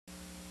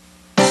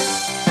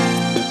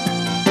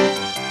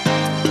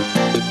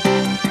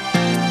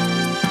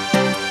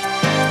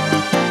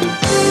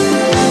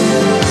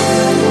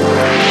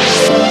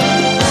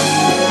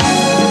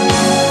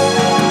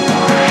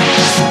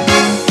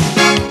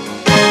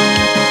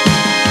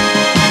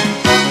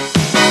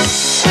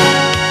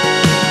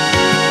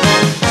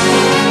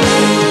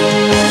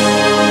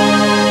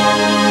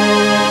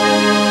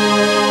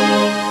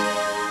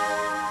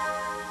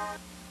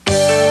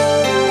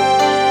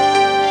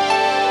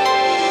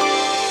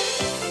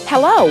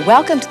Hello,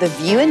 welcome to the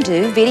View and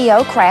Do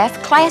Video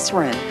Craft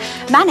Classroom.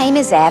 My name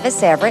is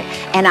Avis Everett,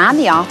 and I'm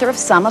the author of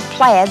some of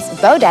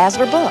Plaid's Bow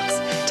Dazzler books.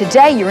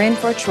 Today you're in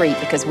for a treat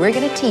because we're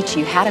going to teach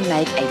you how to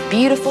make a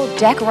beautiful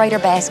decorator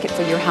basket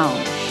for your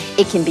home.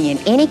 It can be in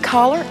any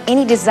color,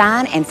 any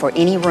design, and for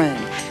any room.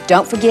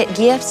 Don't forget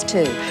gifts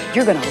too.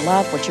 You're going to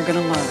love what you're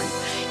going to learn.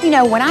 You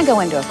know, when I go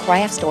into a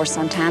craft store,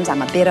 sometimes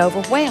I'm a bit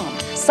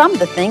overwhelmed. Some of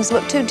the things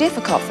look too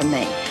difficult for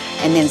me,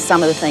 and then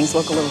some of the things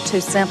look a little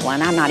too simple,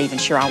 and I'm not even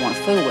sure I want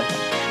to fool with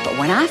them. But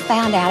when I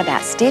found out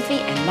about Stiffy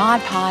and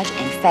Mod Podge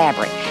and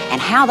fabric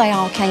and how they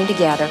all came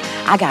together,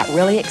 I got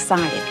really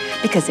excited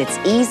because it's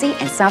easy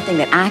and something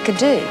that I could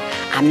do.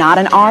 I'm not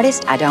an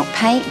artist, I don't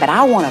paint, but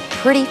I want a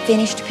pretty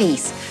finished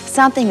piece.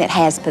 Something that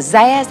has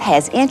pizzazz,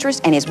 has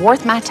interest, and is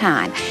worth my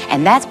time.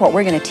 And that's what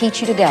we're going to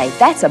teach you today.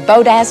 That's a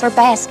Bow Dazzler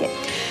basket.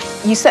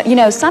 You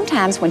know,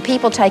 sometimes when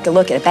people take a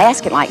look at a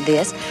basket like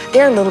this,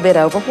 they're a little bit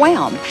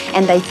overwhelmed,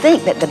 and they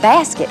think that the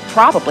basket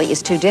probably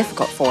is too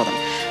difficult for them.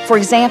 For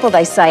example,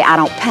 they say, I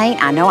don't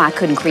paint, I know I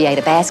couldn't create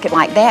a basket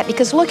like that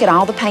because look at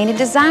all the painted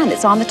design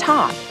that's on the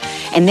top.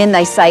 And then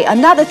they say,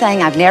 another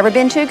thing I've never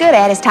been too good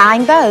at is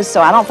tying bows,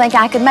 so I don't think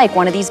I could make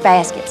one of these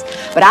baskets.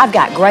 But I've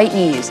got great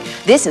news.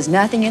 This is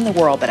nothing in the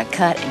world but a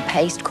cut and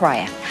paste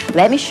craft.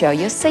 Let me show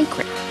you a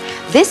secret.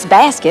 This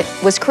basket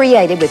was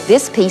created with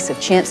this piece of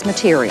chintz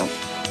material.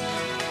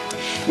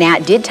 Now,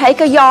 it did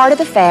take a yard of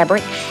the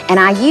fabric, and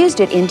I used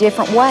it in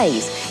different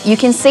ways. You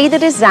can see the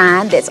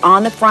design that's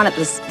on the front of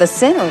the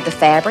center of the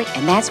fabric,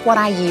 and that's what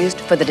I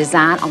used for the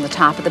design on the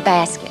top of the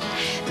basket.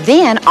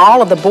 Then,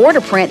 all of the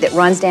border print that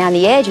runs down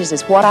the edges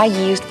is what I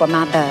used for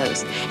my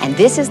bows. And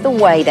this is the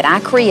way that I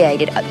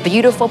created a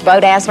beautiful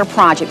Bow Dazzler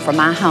project for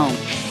my home.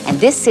 And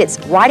this sits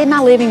right in my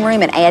living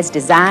room and adds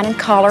design and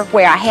color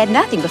where I had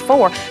nothing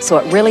before, so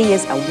it really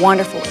is a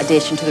wonderful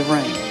addition to the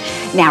room.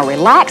 Now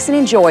relax and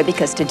enjoy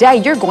because today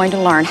you're going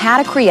to learn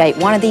how to create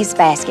one of these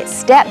baskets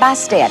step by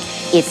step.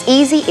 It's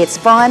easy, it's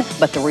fun,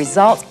 but the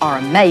results are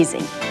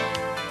amazing.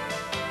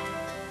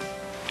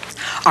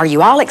 Are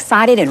you all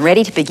excited and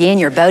ready to begin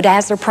your Bow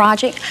Dazzler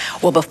project?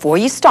 Well, before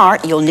you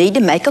start, you'll need to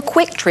make a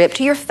quick trip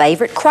to your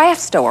favorite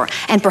craft store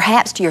and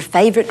perhaps to your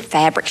favorite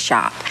fabric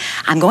shop.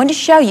 I'm going to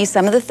show you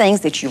some of the things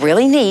that you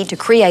really need to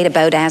create a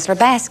Bow Dazzler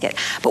basket,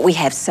 but we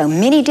have so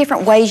many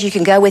different ways you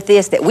can go with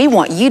this that we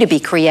want you to be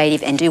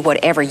creative and do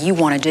whatever you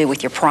want to do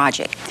with your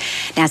project.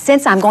 Now,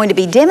 since I'm going to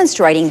be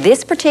demonstrating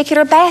this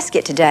particular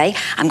basket today,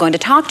 I'm going to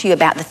talk to you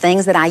about the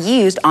things that I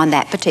used on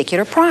that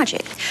particular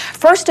project.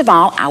 First of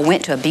all, I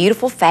went to a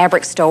beautiful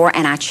fabric store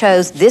and I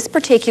chose this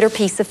particular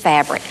piece of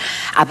fabric.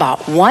 I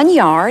bought 1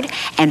 yard,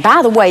 and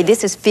by the way,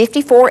 this is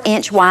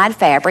 54-inch wide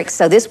fabric,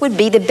 so this would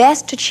be the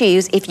best to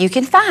choose if you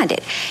can find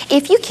it.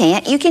 If you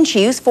can't, you can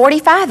choose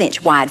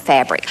 45-inch wide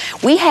fabric.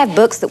 We have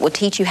books that will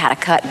teach you how to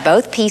cut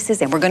both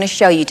pieces, and we're going to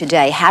show you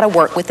today how to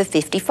work with the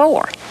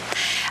 54.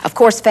 Of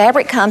course,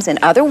 fabric comes in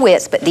other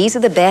widths, but these are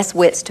the best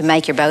widths to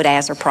make your Bow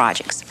Dazzler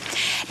projects.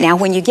 Now,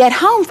 when you get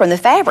home from the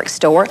fabric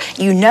store,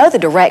 you know the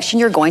direction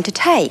you're going to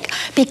take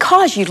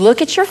because you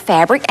look at your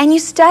fabric and you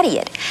study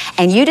it.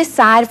 And you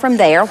decide from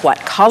there what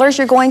colors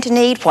you're going to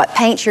need, what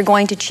paints you're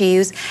going to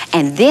choose,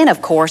 and then,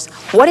 of course,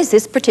 what is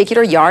this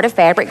particular yard of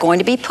fabric going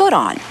to be put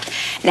on.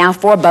 Now,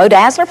 for a Bow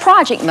Dazzler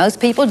project,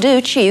 most people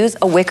do choose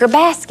a wicker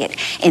basket.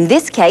 In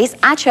this case,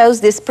 I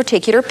chose this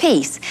particular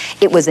piece.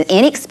 It was an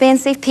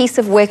inexpensive piece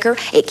of wicker.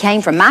 It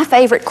came from my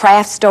favorite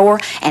craft store,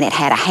 and it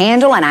had a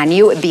handle, and I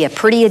knew it would be a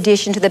pretty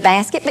addition to the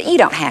basket, but you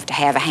don't have to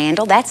have a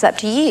handle. That's up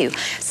to you.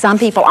 Some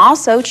people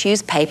also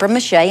choose paper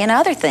mache and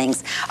other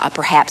things,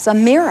 perhaps a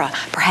mirror,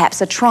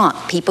 perhaps a trunk.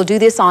 People do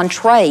this on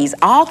trays,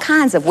 all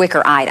kinds of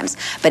wicker items.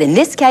 But in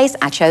this case,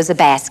 I chose a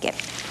basket.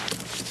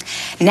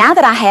 Now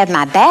that I have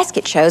my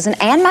basket chosen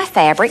and my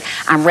fabric,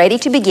 I'm ready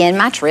to begin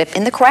my trip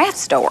in the craft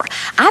store.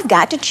 I've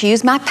got to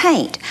choose my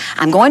paint.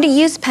 I'm going to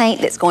use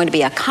paint that's going to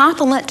be a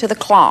complement to the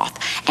cloth,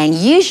 and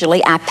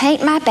usually I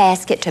paint my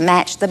basket to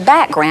match the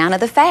background of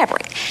the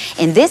fabric.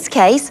 In this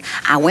case,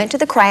 I went to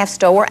the craft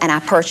store and I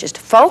purchased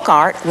Folk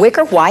Art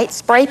Wicker White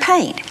spray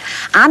paint.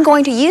 I'm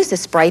going to use the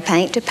spray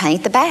paint to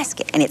paint the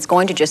basket, and it's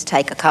going to just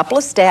take a couple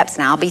of steps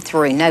and I'll be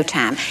through in no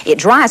time. It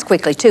dries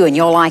quickly too, and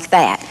you'll like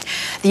that.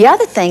 The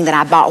other thing that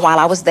I bought while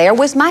I was there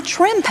was my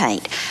trim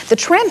paint. The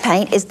trim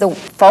paint is the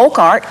Folk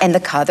Art, and the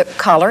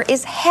color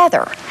is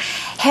Heather.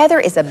 Heather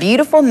is a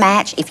beautiful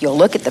match. If you'll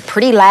look at the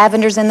pretty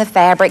lavenders in the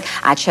fabric,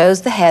 I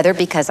chose the heather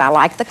because I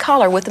like the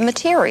color with the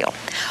material.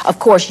 Of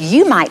course,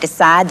 you might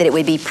decide that it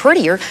would be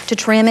prettier to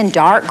trim in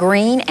dark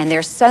green, and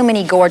there's so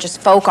many gorgeous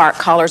folk art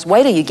colors.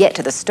 Wait till you get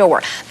to the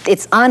store.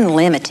 It's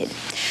unlimited.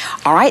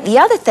 All right, the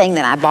other thing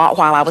that I bought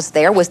while I was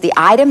there was the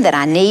item that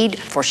I need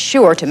for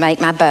sure to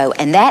make my bow,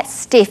 and that's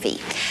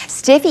Stiffy.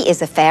 Stiffy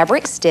is a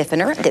fabric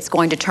stiffener that's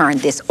going to turn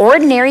this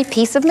ordinary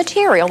piece of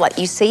material, like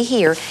you see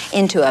here,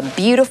 into a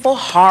beautiful,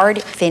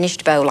 hard,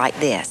 finished bow like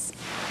this.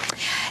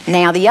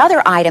 Now, the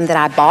other item that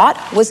I bought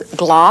was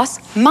gloss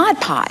Mod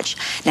Podge.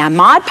 Now,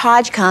 Mod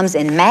Podge comes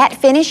in matte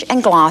finish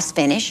and gloss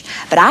finish,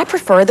 but I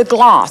prefer the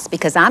gloss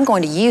because I'm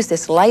going to use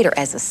this later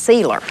as a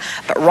sealer.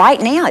 But right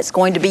now, it's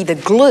going to be the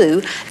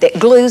glue that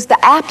glues the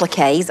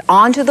appliques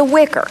onto the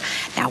wicker.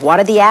 Now, what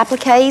are the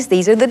appliques?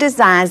 These are the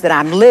designs that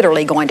I'm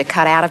literally going to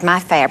cut out of my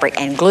fabric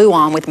and glue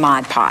on with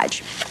Mod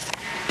Podge.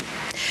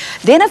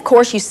 Then, of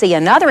course, you see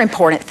another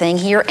important thing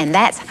here, and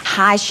that's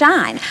High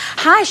Shine.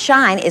 High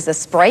Shine is a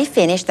spray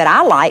finish that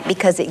I like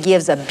because it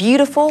gives a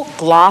beautiful,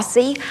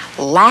 glossy,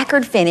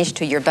 lacquered finish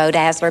to your Bow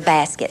Dazzler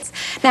baskets.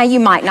 Now, you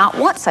might not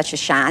want such a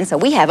shine, so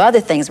we have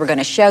other things we're going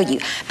to show you.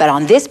 But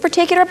on this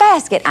particular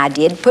basket, I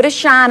did put a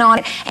shine on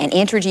it and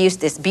introduce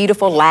this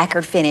beautiful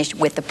lacquered finish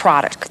with the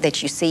product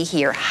that you see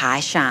here, High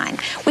Shine.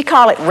 We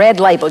call it Red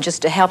Label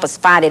just to help us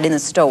find it in the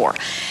store.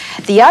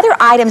 The other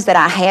items that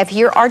I have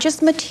here are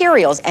just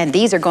materials, and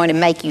these are going to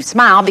make you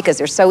smile because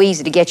they're so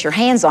easy to get your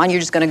hands on. You're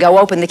just going to go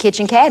open the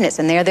kitchen cabinets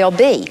and there they'll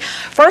be.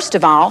 First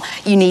of all,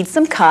 you need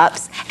some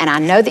cups, and I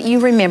know that you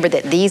remember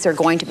that these are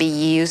going to be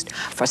used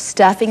for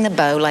stuffing the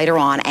bow later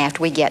on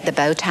after we get the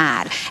bow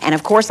tied. And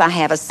of course, I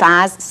have a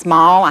size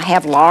small, I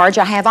have large,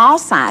 I have all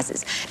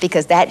sizes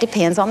because that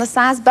depends on the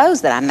size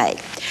bows that I make.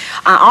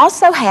 I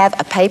also have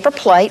a paper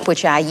plate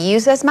which I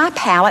use as my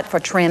palette for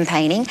trim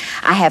painting.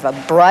 I have a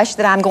brush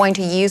that I'm going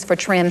to use for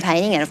trim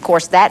painting, and of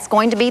course that's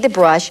going to be the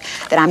brush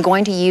that I'm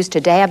going to use to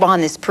dab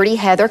on this pretty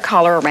heather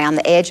color around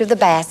the edge of the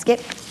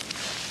basket.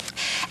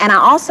 And I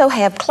also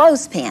have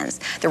clothespins.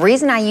 The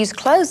reason I use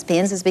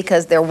clothespins is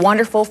because they're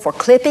wonderful for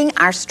clipping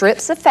our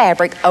strips of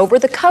fabric over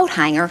the coat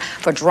hanger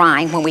for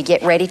drying when we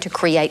get ready to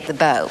create the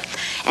bow.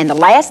 And the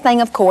last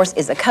thing, of course,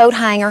 is a coat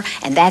hanger,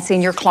 and that's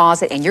in your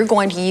closet, and you're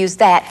going to use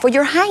that for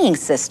your hanging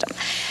system.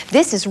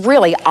 This is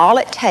really all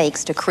it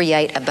takes to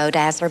create a Bow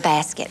Dazzler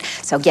basket.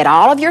 So get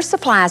all of your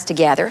supplies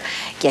together,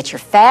 get your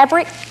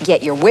fabric,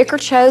 get your wicker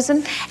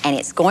chosen, and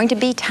it's going to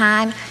be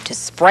time to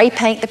spray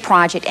paint the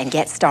project and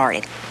get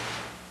started.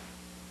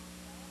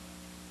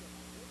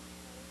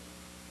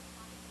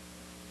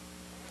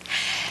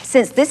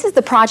 Since this is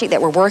the project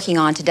that we're working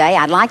on today,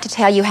 I'd like to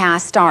tell you how I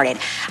started.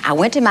 I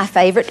went to my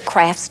favorite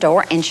craft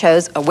store and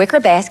chose a wicker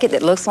basket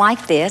that looks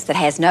like this, that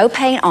has no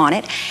paint on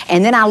it,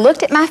 and then I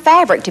looked at my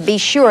fabric to be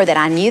sure that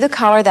I knew the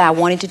color that I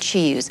wanted to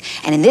choose.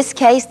 And in this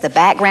case, the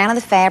background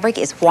of the fabric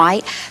is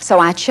white, so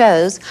I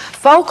chose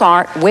Folk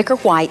Art Wicker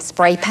White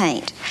Spray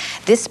Paint.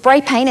 This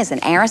spray paint is an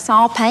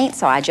aerosol paint,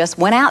 so I just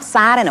went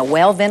outside in a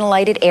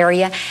well-ventilated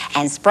area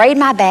and sprayed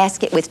my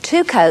basket with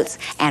 2 coats,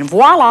 and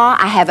voila,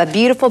 I have a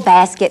beautiful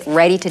basket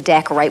ready to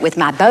decorate with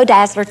my Bow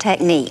Dazzler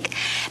technique.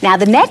 Now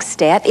the next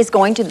step is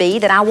going to be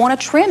that I want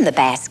to trim the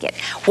basket.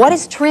 What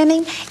is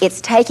trimming?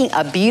 It's taking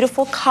a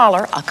beautiful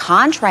color, a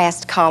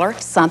contrast color,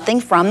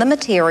 something from the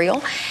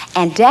material,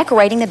 and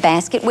decorating the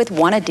basket with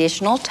one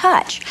additional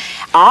touch.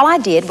 All I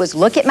did was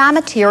look at my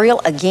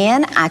material.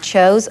 Again, I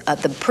chose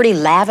the pretty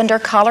lavender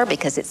color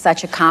because it's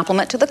such a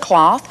compliment to the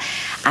cloth.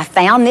 I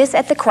found this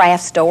at the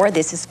craft store.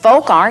 This is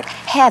Folk Art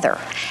Heather.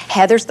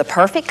 Heather's the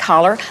perfect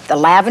color. The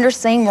lavender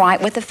seemed right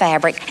with the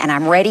fabric, and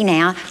I'm ready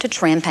now to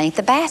trim paint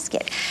the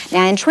basket.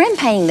 Now in trim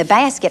painting the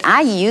basket,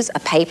 I use a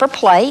paper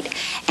plate,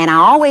 and I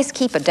always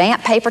keep a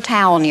damp paper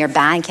towel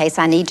nearby in case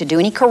I need to do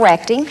any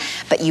correcting,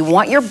 but you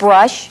want your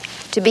brush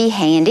to be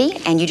handy,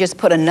 and you just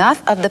put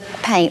enough of the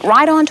paint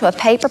right onto a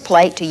paper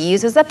plate to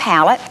use as a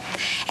palette,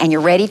 and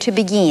you're ready to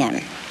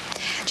begin.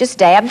 Just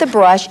dab the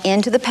brush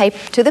into the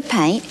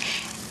paint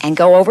and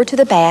go over to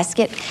the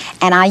basket,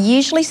 and I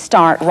usually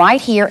start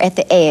right here at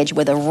the edge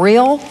with a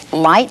real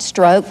light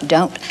stroke.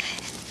 Don't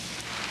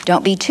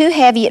be too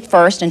heavy at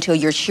first until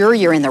you're sure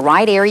you're in the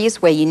right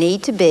areas where you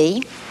need to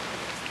be.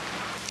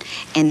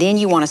 And then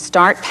you want to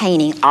start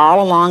painting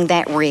all along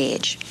that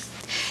ridge.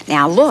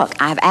 Now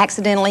look, I've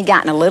accidentally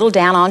gotten a little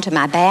down onto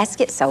my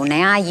basket, so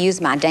now I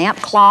use my damp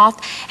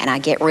cloth and I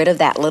get rid of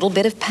that little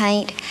bit of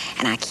paint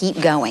and I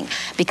keep going.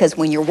 Because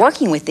when you're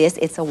working with this,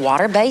 it's a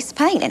water-based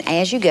paint, and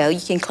as you go, you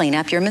can clean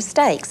up your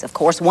mistakes. Of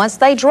course, once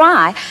they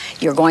dry,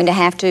 you're going to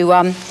have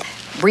to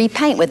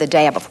repaint with a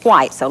dab of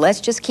white, so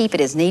let's just keep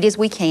it as neat as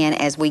we can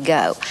as we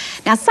go.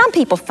 Now some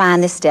people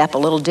find this step a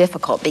little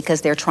difficult because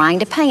they're trying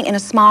to paint in a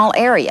small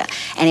area,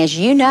 and as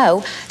you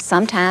know,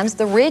 sometimes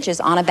the ridges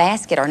on a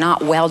basket are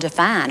not well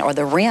defined or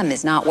the rim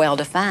is not well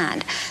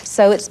defined.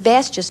 So it's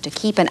best just to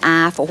keep an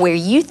eye for where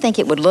you think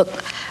it would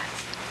look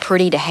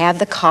pretty to have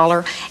the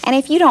color, and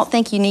if you don't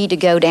think you need to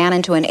go down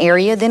into an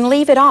area, then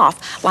leave it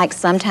off. Like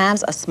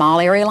sometimes a small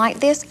area like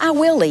this, I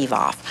will leave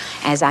off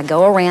as I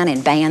go around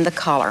and band the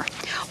color.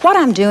 What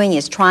I'm doing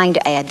is trying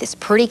to add this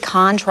pretty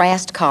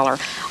contrast color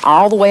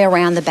all the way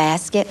around the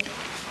basket,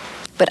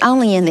 but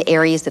only in the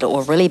areas that it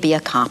will really be a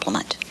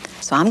compliment.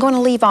 So I'm going to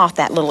leave off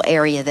that little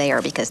area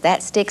there because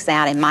that sticks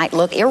out and might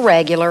look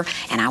irregular,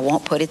 and I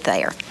won't put it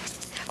there.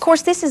 Of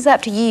course, this is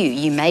up to you.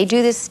 You may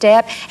do this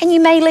step and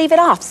you may leave it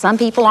off. Some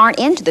people aren't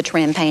into the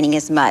trim painting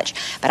as much,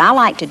 but I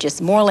like to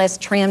just more or less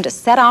trim to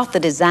set off the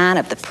design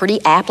of the pretty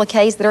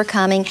appliques that are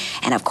coming,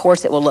 and of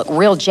course it will look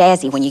real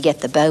jazzy when you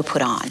get the bow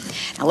put on.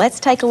 Now let's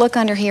take a look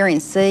under here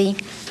and see.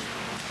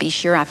 Be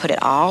sure I put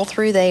it all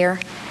through there,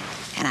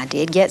 And I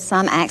did get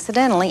some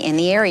accidentally in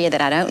the area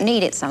that I don't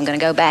need it, so I'm going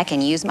to go back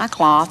and use my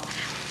cloth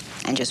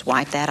and just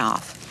wipe that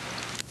off.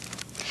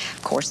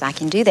 Of course, I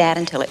can do that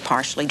until it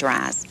partially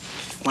dries.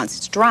 Once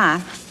it's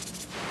dry,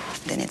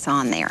 then it's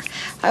on there.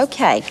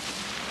 Okay.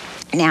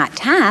 Now, at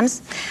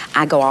times,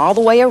 I go all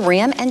the way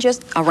around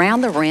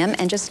the rim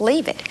and just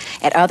leave it.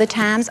 At other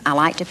times, I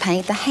like to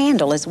paint the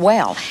handle as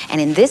well.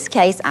 And in this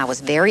case, I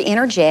was very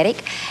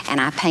energetic, and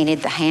I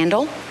painted the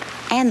handle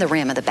and the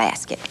rim of the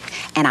basket.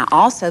 And I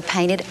also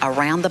painted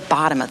around the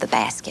bottom of the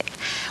basket.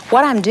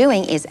 What I'm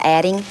doing is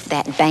adding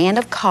that band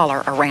of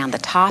color around the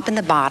top and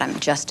the bottom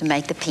just to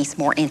make the piece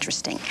more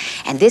interesting.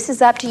 And this is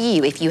up to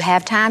you. If you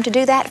have time to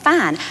do that,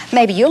 fine.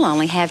 Maybe you'll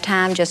only have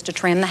time just to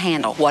trim the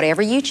handle.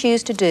 Whatever you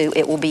choose to do,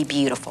 it will be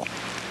beautiful.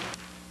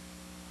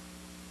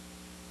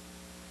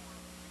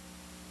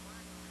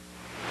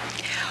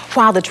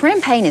 While the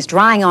trim paint is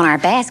drying on our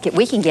basket,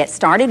 we can get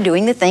started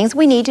doing the things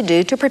we need to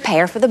do to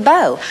prepare for the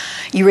bow.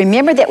 You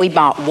remember that we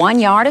bought 1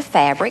 yard of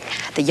fabric.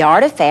 The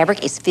yard of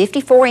fabric is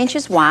 54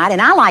 inches wide, and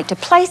I like to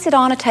place it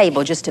on a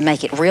table just to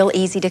make it real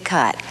easy to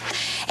cut.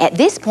 At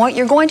this point,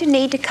 you're going to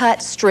need to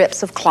cut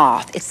strips of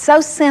cloth. It's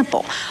so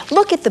simple.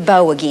 Look at the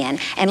bow again,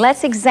 and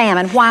let's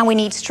examine why we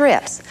need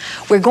strips.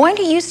 We're going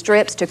to use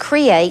strips to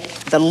create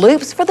the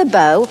loops for the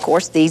bow. Of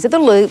course, these are the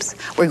loops.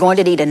 We're going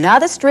to need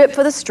another strip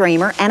for the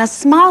streamer and a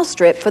small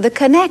strip for the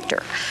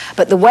connector.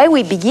 But the way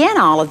we begin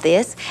all of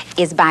this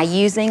is by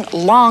using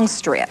long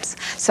strips.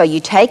 So you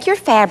take your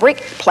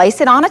fabric,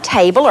 place it on a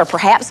table or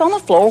perhaps on the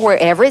floor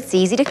wherever it's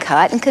easy to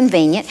cut and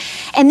convenient,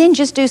 and then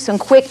just do some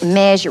quick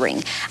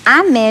measuring.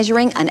 I'm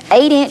measuring an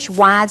 8-inch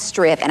wide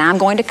strip, and I'm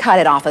going to cut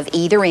it off of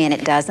either end.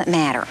 It doesn't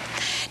matter.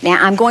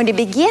 Now I'm going to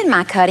begin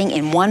my cutting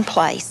in one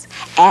place,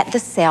 at the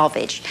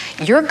selvage.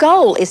 Your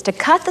goal is to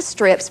cut the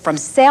strips from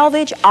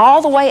selvage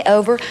all the way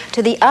over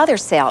to the other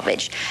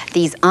selvage.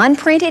 These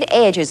unprinted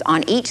edges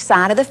on each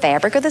side of the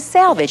fabric are the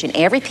selvage, and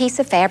every piece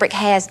of fabric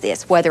has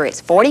this, whether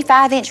it's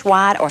 45-inch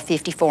wide or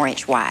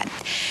 54-inch wide.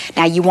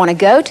 Now you want to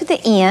go to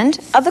the end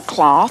of the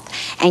cloth,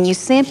 and you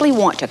simply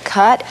want to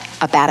cut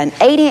about an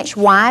 8-inch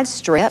wide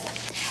strip.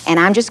 And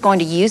I'm just going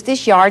to use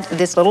this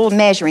little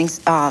measuring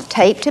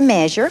tape to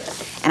measure,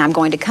 and I'm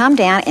going to come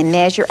down and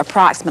measure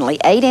approximately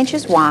 8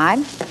 inches wide,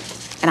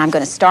 and I'm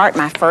going to start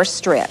my first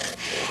strip.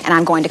 And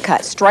I'm going to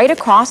cut straight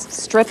across the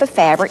strip of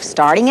fabric,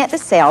 starting at the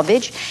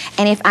selvage,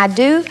 and if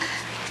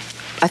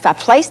I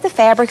place the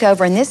fabric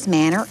over in this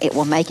manner, it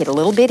will make it a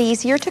little bit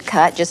easier to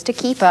cut just to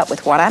keep up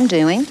with what I'm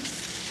doing.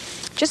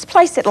 Just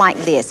place it like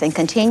this and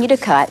continue to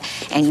cut,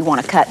 and you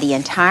want to cut the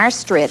entire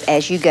strip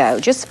as you go.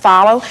 Just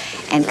follow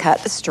and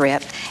cut the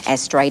strip as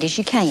straight as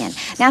you can.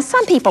 Now,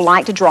 some people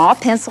like to draw a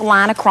pencil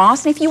line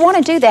across, and if you want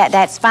to do that,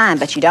 that's fine,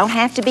 but you don't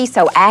have to be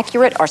so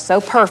accurate or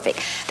so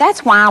perfect.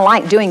 That's why I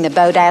like doing the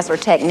Bow Dazzler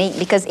technique,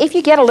 because if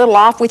you get a little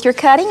off with your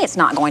cutting, it's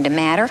not going to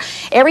matter.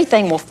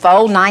 Everything will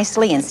fold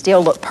nicely and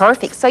still look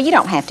perfect, so you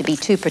don't have to be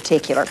too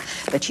particular.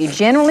 But you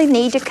generally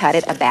need to cut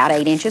it about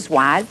 8 inches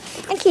wide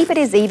and keep it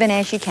as even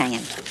as you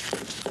can.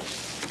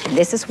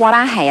 This is what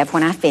I have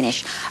when I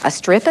finish. A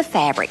strip of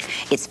fabric.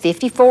 It's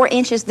 54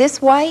 inches this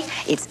way,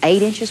 it's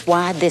 8 inches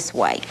wide this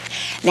way.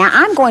 Now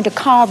I'm going to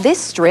call this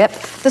strip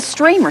the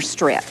streamer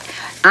strip.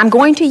 I'm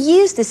going to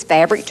use this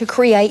fabric to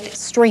create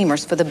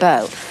streamers for the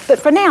bow. But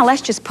for now,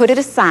 let's just put it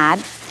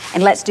aside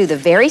and let's do the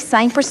very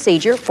same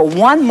procedure for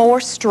one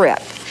more strip.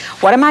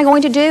 What am I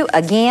going to do?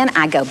 Again,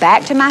 I go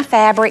back to my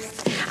fabric.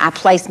 I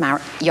place my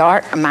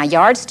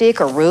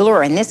yardstick or ruler,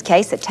 or in this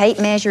case, a tape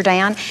measure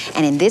down.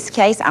 And in this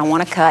case, I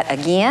want to cut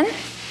again.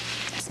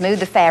 Smooth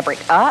the fabric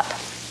up.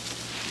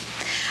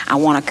 I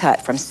want to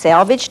cut from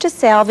selvage to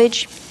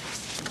selvage.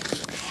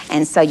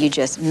 And so you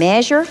just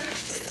measure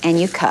and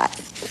you cut.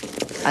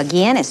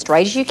 Again, as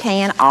straight as you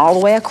can, all the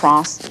way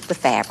across the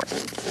fabric.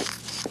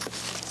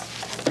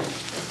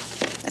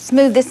 Let's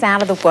move this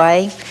out of the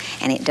way.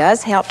 And it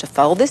does help to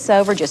fold this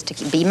over just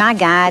to be my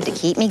guide, to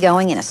keep me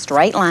going in a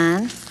straight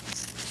line.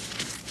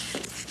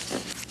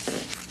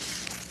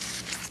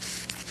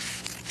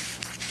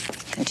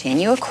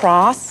 Continue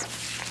across.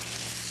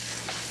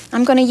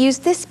 I'm going to use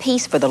this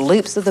piece for the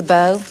loops of the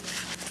bow,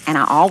 and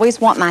I always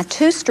want my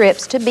two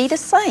strips to be the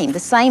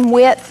same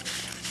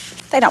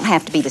width. They don't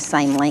have to be the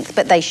same length,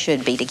 but they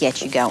should be to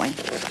get you going.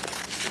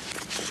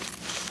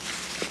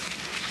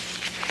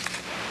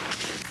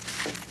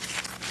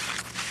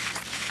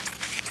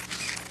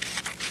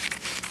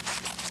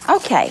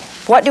 Okay,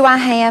 what do I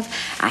have?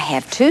 I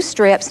have two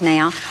strips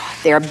now.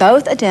 They're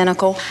both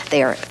identical.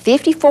 They're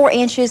 54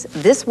 inches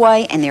this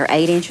way, and they're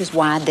 8 inches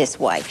wide this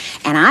way.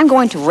 And I'm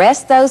going to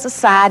rest those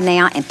aside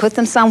now and put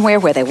them somewhere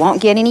where they won't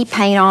get any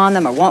paint on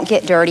them or won't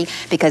get dirty,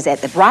 because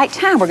at the right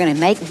time we're going to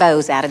make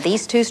bows out of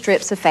these two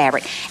strips of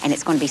fabric, and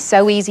it's going to be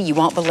so easy you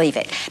won't believe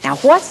it. Now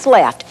what's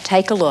left?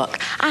 Take a look.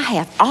 I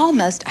have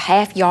almost a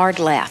half yard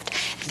left.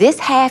 This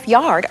half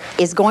yard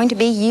is going to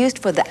be used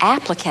for the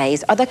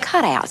appliques or the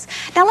cutouts.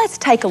 Now let's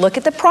take a look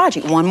at the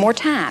project one more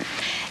time.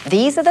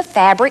 These are the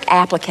fabric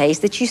appliques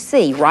that you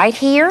see right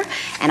here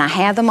and I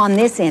have them on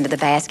this end of the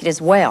basket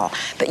as well.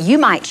 But you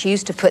might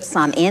choose to put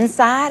some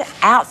inside,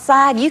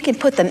 outside. You can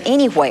put them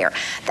anywhere.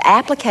 The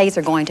appliques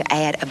are going to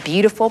add a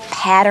beautiful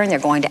pattern, they're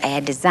going to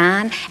add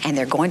design, and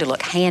they're going to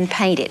look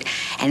hand-painted.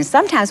 And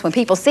sometimes when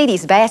people see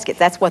these baskets,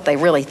 that's what they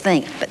really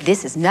think. But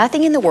this is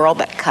nothing in the world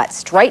but cut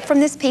straight from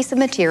this piece of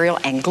material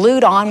and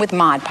glued on with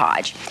Mod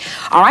Podge.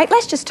 All right,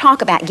 let's just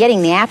talk about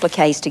getting the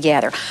appliques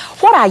together.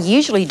 What I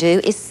usually do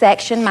is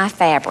section my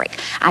fabric.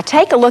 I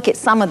take a look at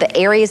some of the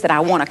areas that I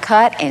want to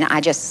cut, and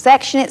I just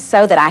section it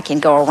so that I can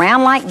go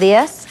around like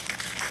this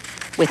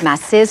with my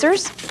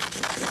scissors.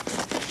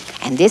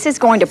 And this is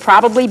going to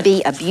probably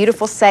be a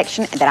beautiful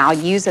section that I'll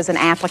use as an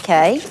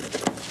applique.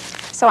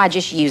 So I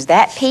just use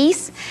that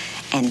piece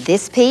and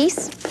this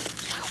piece.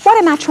 What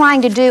am I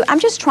trying to do? I'm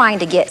just trying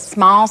to get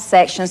small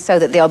sections so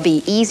that they'll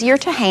be easier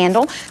to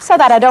handle, so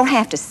that I don't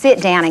have to sit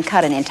down and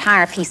cut an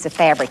entire piece of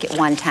fabric at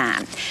one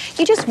time.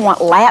 You just want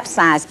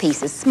lap-size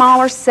pieces.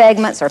 Smaller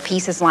segments or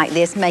pieces like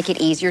this make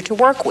it easier to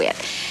work with.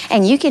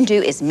 And you can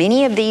do as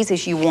many of these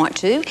as you want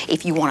to.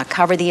 If you want to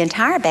cover the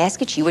entire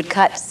basket, you would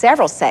cut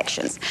several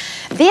sections.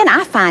 Then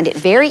I find it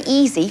very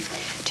easy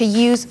to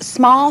use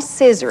small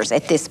scissors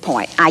at this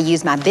point. I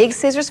use my big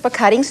scissors for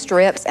cutting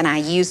strips, and I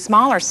use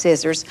smaller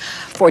scissors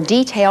for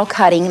detail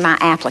cutting my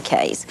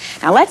appliques.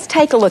 Now let's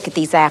take a look at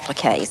these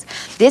appliques.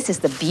 This is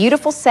the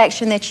beautiful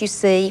section that you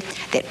see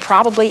that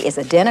probably is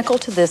identical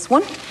to this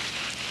one.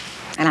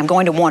 And I'm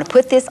going to want to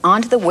put this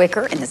onto the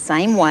wicker in the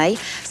same way.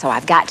 So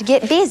I've got to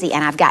get busy,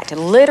 and I've got to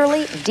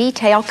literally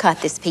detail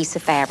cut this piece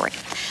of fabric.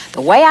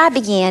 The way I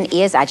begin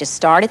is I just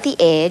start at the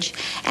edge,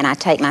 and I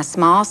take my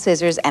small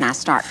scissors and I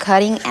start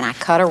cutting, and I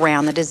cut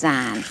around the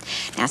design.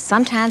 Now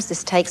sometimes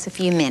this takes a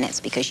few minutes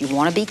because you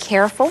want to be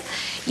careful.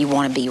 You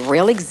want to be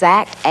real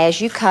exact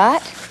as you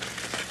cut.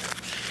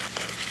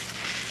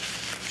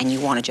 And you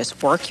want to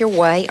just work your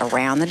way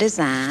around the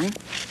design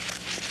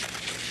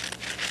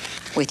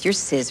with your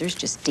scissors,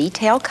 just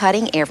detail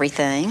cutting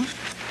everything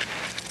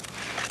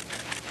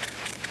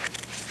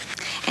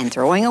and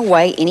throwing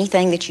away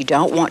anything that you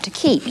don't want to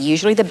keep.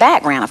 Usually the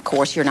background, of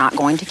course, you're not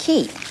going to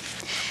keep.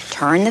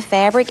 Turn the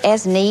fabric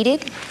as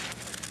needed.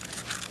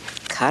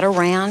 Cut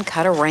around,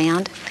 cut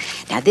around.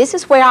 Now this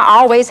is where I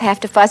always have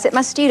to fuss at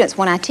my students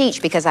when I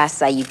teach, because I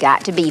say you've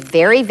got to be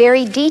very,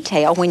 very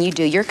detailed when you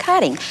do your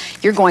cutting.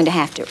 You're going to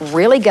have to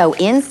really go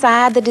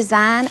inside the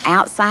design,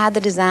 outside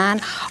the design,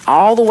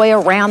 all the way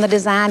around the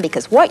design,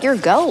 because what your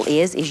goal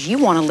is you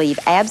want to leave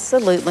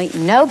absolutely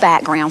no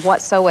background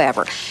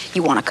whatsoever.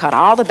 You want to cut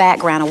all the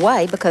background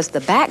away, because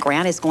the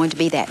background is going to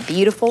be that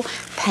beautiful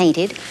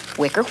painted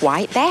wicker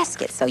white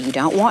basket, so you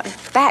don't want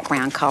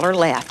background color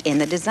left in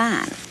the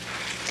design.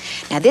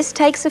 Now this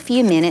takes a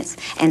few minutes,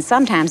 and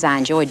sometimes I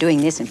enjoy doing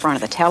this in front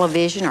of the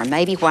television, or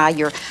maybe while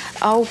you're,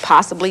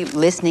 possibly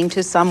listening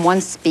to someone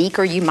speak,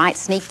 or you might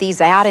sneak these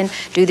out and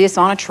do this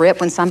on a trip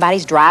when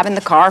somebody's driving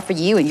the car for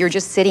you and you're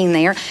just sitting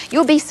there.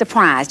 You'll be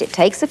surprised. It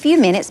takes a few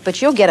minutes, but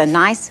you'll get a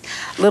nice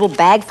little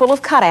bag full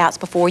of cutouts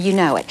before you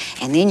know it,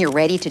 and then you're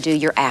ready to do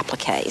your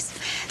appliques.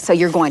 So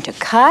you're going to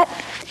cut,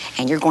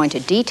 and you're going to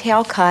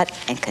detail cut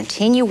and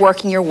continue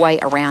working your way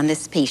around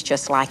this piece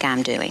just like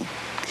I'm doing.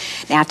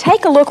 Now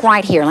take a look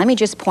right here. Let me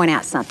just point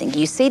out something. Do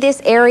you see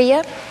this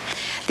area?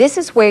 This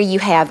is where you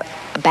have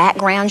a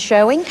background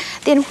showing.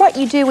 Then what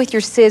you do with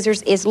your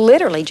scissors is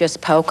literally just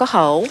poke a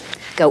hole,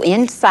 go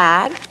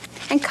inside,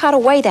 and cut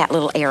away that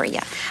little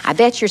area. I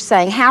bet you're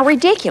saying, how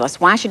ridiculous.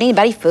 Why should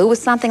anybody fool with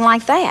something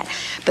like that?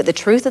 But the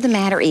truth of the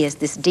matter is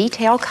this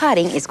detail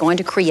cutting is going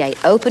to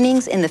create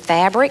openings in the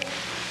fabric,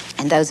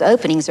 and those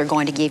openings are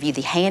going to give you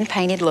the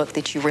hand-painted look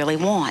that you really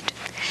want.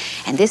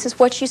 And this is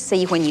what you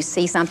see when you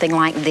see something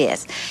like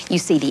this. You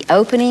see the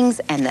openings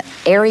and the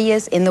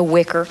areas in the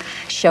wicker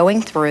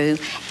showing through,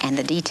 and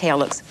the detail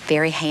looks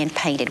very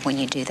hand-painted when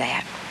you do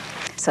that.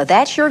 So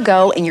that's your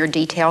goal in your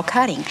detail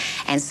cutting.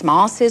 And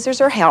small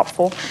scissors are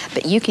helpful,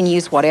 but you can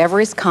use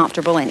whatever is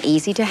comfortable and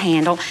easy to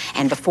handle.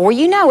 And before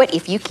you know it,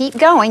 if you keep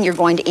going, you're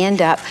going to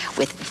end up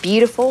with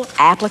beautiful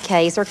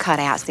appliques or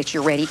cutouts that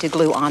you're ready to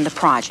glue on the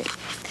project.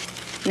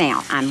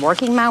 Now, I'm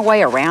working my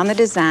way around the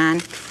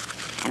design,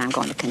 and I'm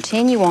going to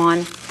continue on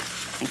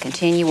and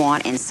continue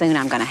on, and soon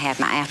I'm going to have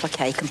my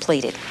applique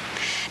completed.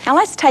 Now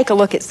let's take a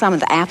look at some of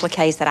the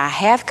appliques that I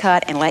have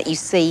cut and let you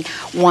see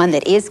one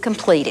that is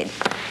completed.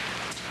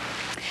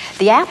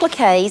 The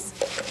appliques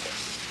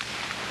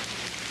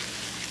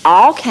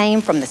all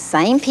came from the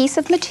same piece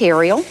of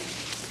material,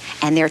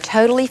 and they're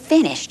totally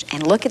finished,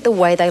 and look at the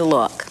way they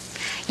look.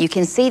 You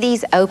can see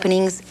these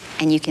openings,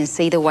 and you can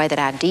see the way that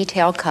I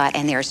detail cut,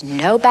 and there's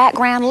no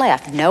background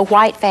left, no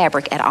white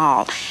fabric at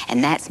all.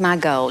 And that's my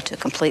goal, to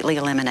completely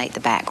eliminate the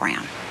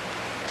background.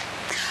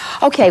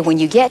 Okay, when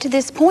you get to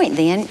this point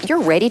then,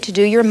 you're ready to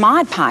do your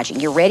Mod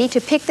Podging. You're ready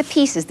to pick the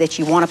pieces that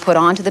you want to put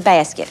onto the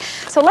basket.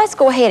 So let's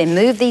go ahead and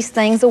move these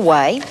things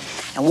away,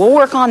 and we'll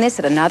work on this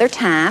at another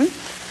time.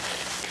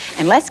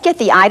 And let's get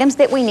the items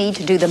that we need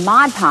to do the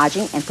Mod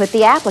Podging and put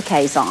the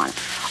appliques on.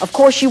 Of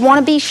course, you want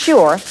to be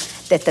sure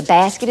that the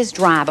basket is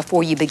dry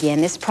before you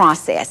begin this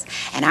process.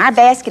 And our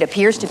basket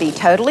appears to be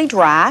totally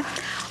dry.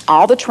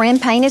 All the trim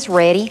paint is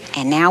ready,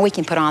 and now we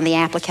can put on the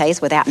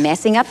appliques without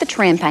messing up the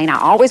trim paint. I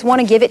always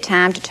want to give it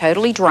time to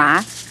totally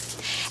dry.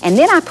 And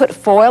then I put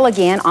foil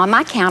again on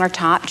my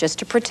countertop just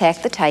to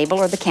protect the table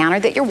or the counter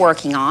that you're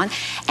working on.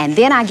 And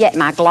then I get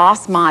my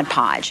gloss Mod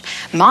Podge.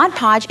 Mod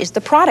Podge is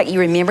the product, you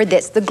remember,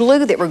 that's the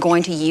glue that we're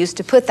going to use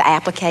to put the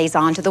appliques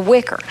onto the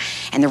wicker.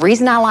 And the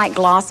reason I like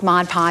gloss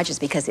Mod Podge is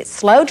because it's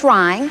slow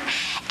drying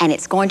and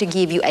it's going to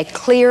give you a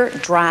clear,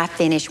 dry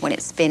finish when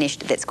it's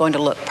finished that's going to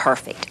look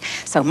perfect.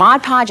 So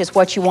Mod Podge is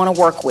what you want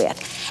to work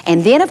with.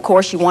 And then, of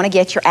course, you want to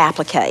get your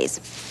appliques.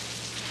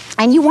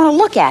 And you want to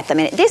look at them.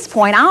 And at this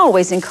point, I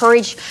always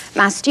encourage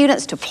my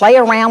students to play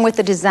around with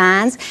the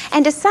designs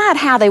and decide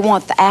how they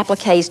want the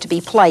appliques to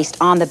be placed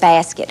on the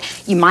basket.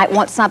 You might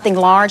want something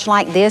large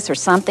like this or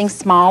something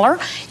smaller.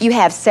 You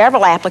have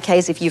several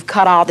appliques if you've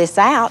cut all this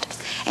out,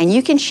 and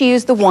you can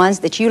choose the ones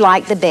that you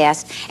like the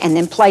best and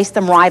then place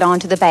them right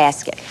onto the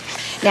basket.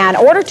 Now, in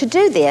order to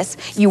do this,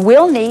 you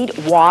will need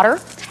water,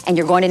 and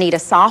you're going to need a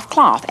soft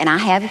cloth. And I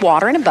have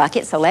water in a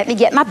bucket, so let me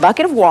get my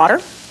bucket of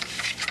water.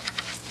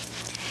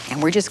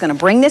 And we're just going to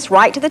bring this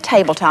right to the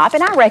tabletop.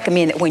 And I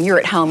recommend that when you're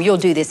at home, you'll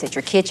do this at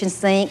your kitchen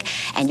sink,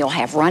 and you'll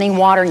have running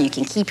water, and you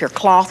can keep your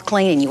cloth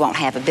clean, and you won't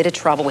have a bit of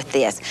trouble with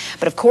this.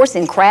 But of course,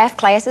 in craft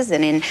classes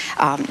and in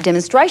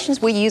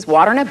demonstrations, we use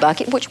water in a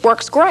bucket, which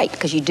works great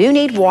because you do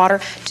need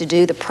water to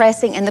do the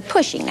pressing and the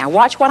pushing. Now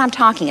watch what I'm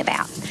talking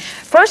about.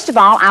 First of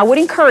all, I would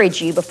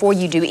encourage you, before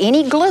you do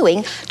any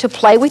gluing, to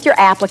play with your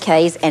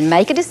appliques and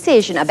make a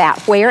decision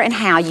about where and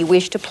how you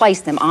wish to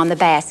place them on the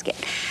basket.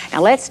 Now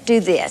let's do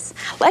this.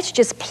 Let's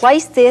just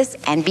place this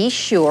and be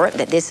sure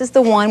that this is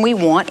the one we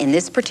want in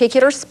this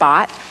particular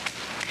spot.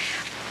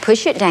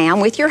 Push it down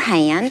with your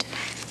hand.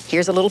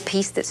 Here's a little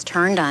piece that's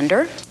turned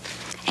under.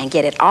 And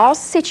get it all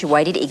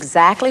situated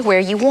exactly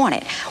where you want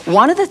it.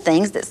 One of the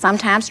things that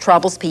sometimes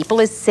troubles people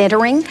is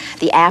centering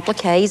the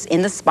appliques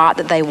in the spot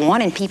that they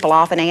want, and people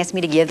often ask me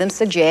to give them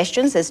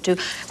suggestions as to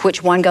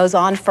which one goes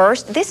on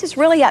first. This is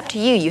really up to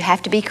you. You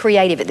have to be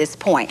creative at this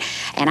point.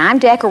 And I'm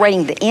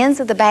decorating the ends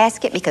of the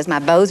basket because my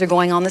bows are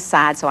going on the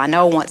side, so I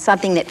know I want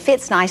something that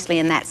fits nicely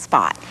in that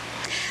spot.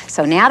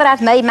 So now that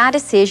I've made my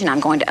decision, I'm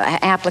going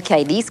to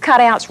applique these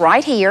cutouts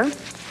right here.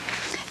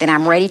 Then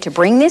I'm ready to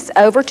bring this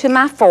over to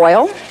my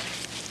foil.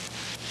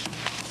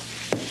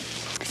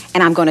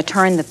 And I'm going to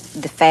turn the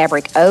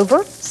fabric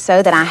over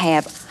so that I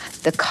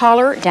have the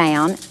color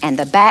down and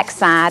the back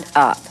side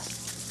up.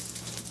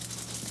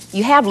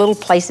 You have little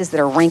places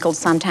that are wrinkled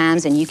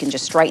sometimes, and you can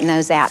just straighten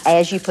those out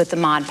as you put the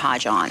Mod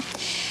Podge on.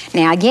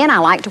 Now again, I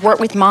like to work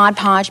with Mod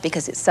Podge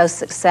because it's so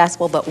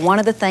successful, but one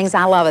of the things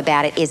I love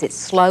about it is it's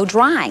slow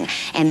drying.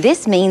 And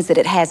this means that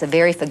it has a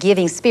very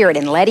forgiving spirit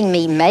in letting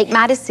me make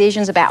my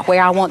decisions about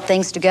where I want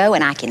things to go,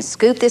 and I can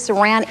scoop this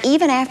around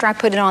even after I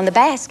put it on the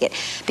basket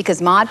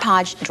because Mod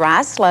Podge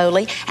dries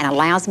slowly and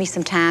allows me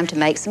some time to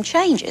make some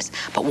changes.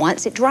 But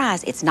once it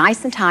dries, it's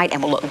nice and tight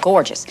and will look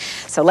gorgeous.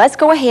 So let's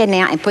go ahead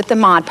now and put the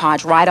Mod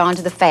Podge right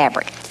onto the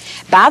fabric.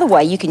 By the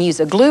way, you can use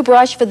a glue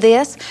brush for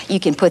this. You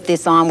can put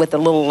this on with the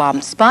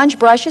little sponge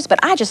brushes, but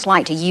I just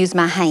like to use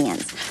my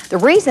hands. The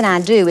reason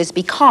I do is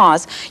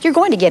because you're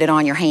going to get it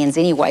on your hands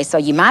anyway, so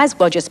you might as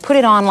well just put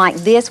it on like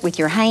this with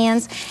your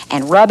hands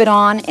and rub it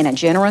on in a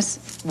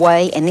generous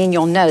way, and then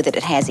you'll know that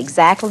it has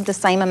exactly the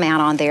same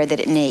amount on there that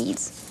it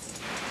needs.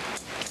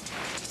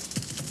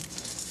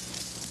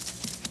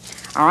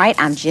 All right,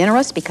 I'm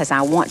generous because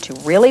I want to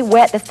really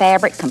wet the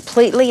fabric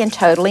completely and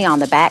totally on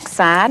the back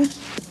side.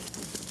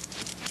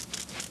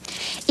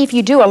 If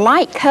you do a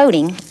light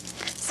coating,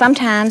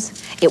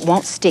 sometimes it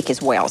won't stick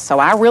as well. So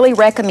I really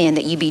recommend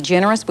that you be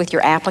generous with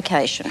your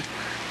application.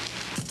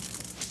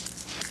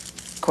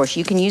 Of course,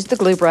 you can use the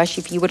glue brush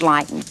if you would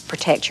like and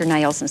protect your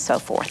nails and so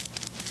forth.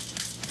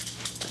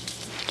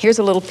 Here's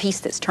a little piece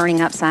that's turning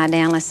upside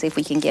down. Let's see if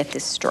we can get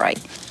this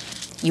straight.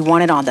 You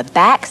want it on the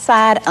back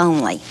side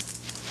only.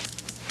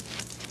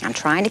 I'm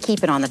trying to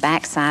keep it on the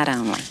back side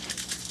only.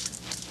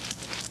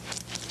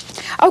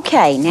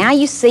 Okay, now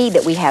you see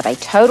that we have a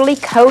totally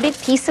coated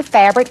piece of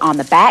fabric on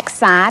the back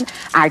side.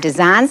 Our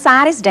design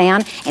side is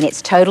down, and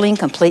it's totally and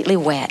completely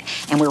wet,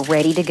 and we're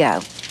ready to go.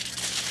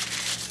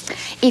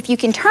 If you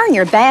can turn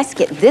your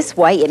basket this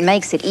way, it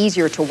makes it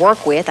easier to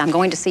work with. I'm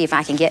going to see if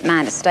I can get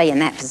mine to stay in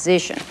that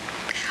position.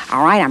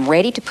 All right, I'm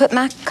ready to put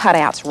my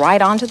cutouts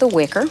right onto the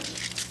wicker,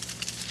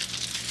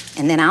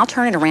 and then I'll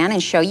turn it around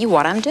and show you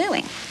what I'm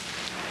doing.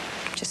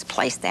 Just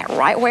place that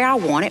right where I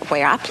want it,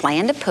 where I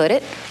plan to put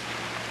it.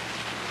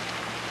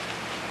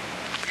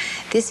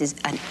 This is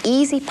an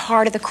easy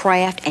part of the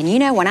craft, and you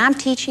know, when I'm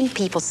teaching,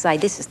 people say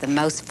this is the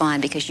most fun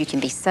because you can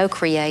be so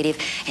creative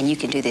and you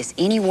can do this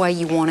any way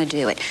you want to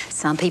do it.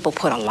 Some people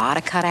put a lot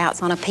of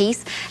cutouts on a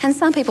piece, and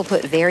some people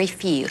put very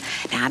few.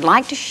 Now, I'd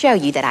like to show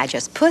you that I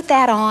just put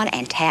that on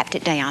and tapped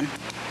it down.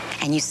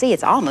 And you see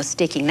it's almost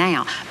sticking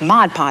now.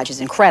 Mod Podge is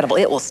incredible.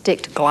 It will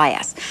stick to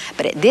glass.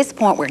 But at this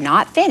point, we're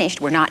not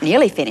finished. We're not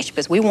nearly finished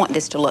because we want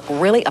this to look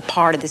really a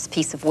part of this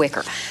piece of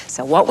wicker.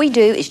 So what we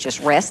do is just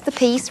rest the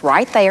piece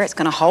right there. It's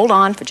going to hold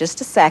on for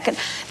just a second.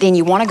 Then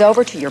you want to go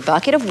over to your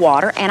bucket of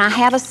water, and I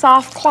have a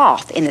soft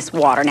cloth in this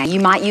water. Now, you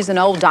might use an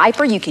old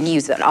diaper. You can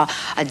use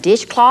a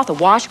dishcloth, a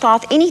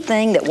washcloth,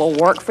 anything that will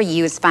work for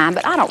you is fine,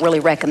 but I don't really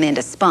recommend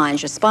a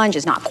sponge. A sponge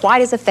is not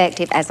quite as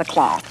effective as a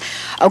cloth.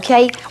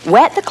 Okay,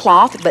 wet the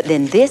cloth, but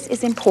then this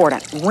is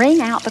important.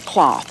 Wring out the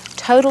cloth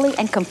totally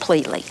and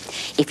completely.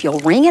 If you'll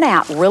wring it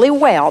out really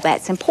well,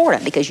 that's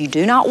important because you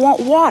do not want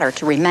water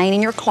to remain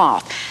in your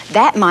cloth.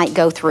 That might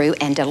go through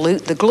and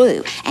dilute the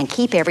glue and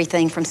keep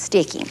everything from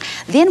sticking.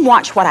 Then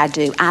watch what I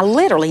do. I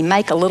literally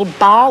make a little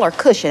ball or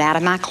cushion out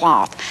of my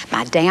cloth,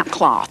 my damp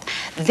cloth.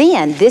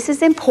 Then, this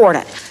is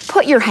important.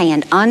 Put your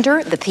hand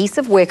under the piece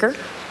of wicker.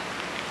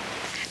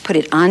 Put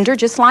it under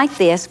just like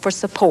this for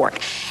support.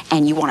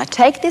 And you want to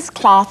take this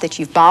cloth that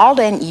you've balled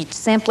in, you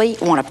simply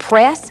want to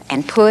press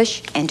and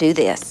push and do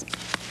this.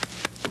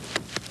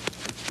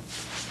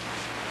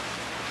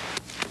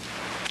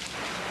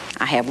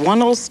 I have one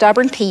little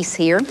stubborn piece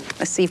here.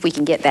 Let's see if we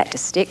can get that to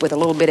stick with a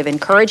little bit of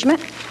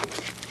encouragement.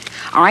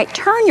 All right,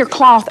 turn your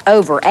cloth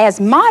over.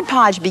 As Mod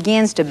Podge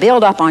begins to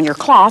build up on your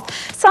cloth,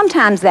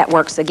 sometimes that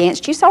works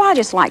against you, so I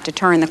just like to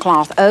turn the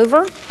cloth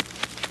over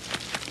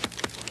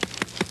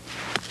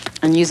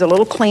and use a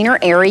little cleaner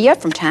area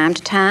from time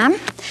to time.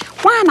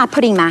 Why am I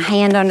putting my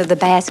hand under the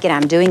basket?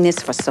 I'm doing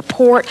this for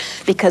support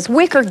because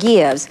wicker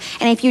gives.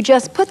 And if you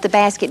just put the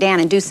basket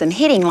down and do some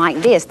hitting like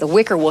this, the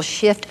wicker will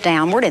shift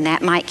downward and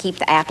that might keep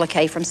the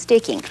applique from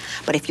sticking.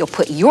 But if you'll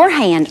put your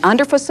hand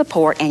under for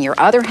support and your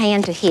other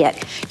hand to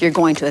hit, you're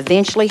going to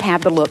eventually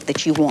have the look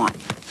that you want.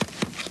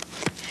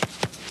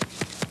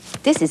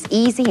 This is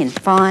easy and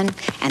fun,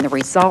 and the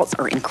results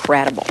are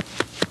incredible.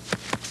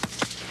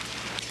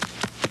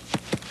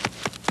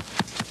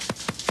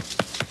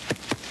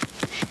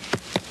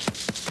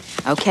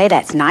 Okay,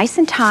 that's nice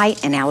and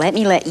tight, and now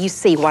let you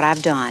see what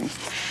I've done.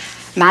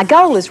 My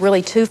goal is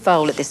really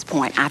twofold at this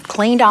point. I've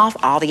cleaned off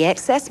all the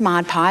excess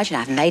Mod Podge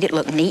and I've made it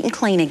look neat and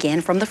clean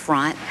again from the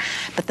front.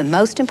 But the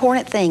most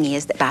important thing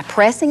is that by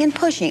pressing and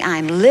pushing,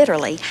 I'm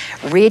literally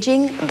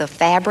ridging the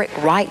fabric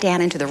right down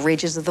into the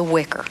ridges of the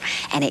wicker,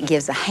 and it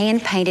gives a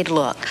hand-painted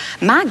look.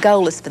 My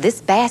goal is for this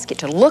basket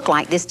to look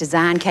like this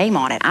design came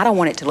on it. I don't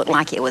want it to look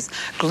like it was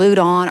glued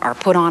on or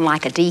put on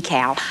like a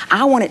decal.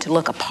 I want it to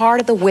look a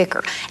part of the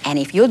wicker. And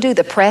if you'll do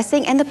the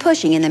pressing and the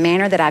pushing in the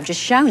manner that I've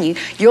just shown you,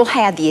 you'll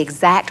have the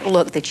exact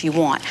look that you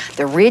want.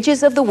 The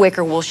ridges of the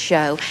wicker will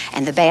show,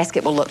 and the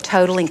basket will look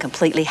totally and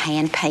completely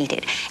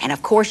hand-painted. And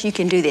of course, you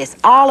can do this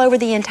all over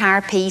the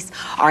entire piece,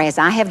 or as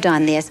I have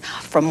done this,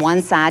 from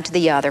one side to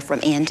the other,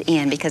 from end to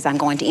end, because I'm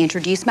going to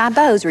introduce my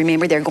bows.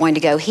 Remember, they're going to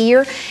go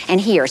here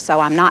and here, so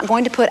I'm not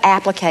going to put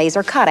appliques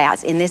or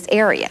cutouts in this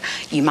area.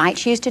 You might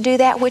choose to do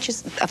that, which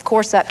is, of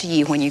course, up to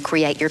you when you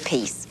create your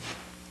piece.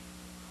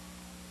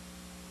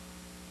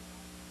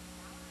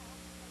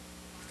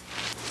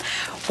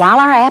 While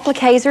our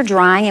appliques are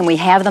drying and we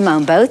have them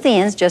on both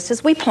ends just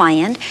as we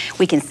planned,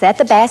 we can set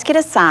the basket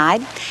aside,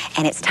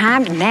 and it's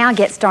time to now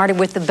get started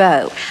with the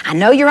bow. I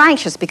know you're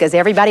anxious because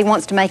everybody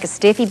wants to make a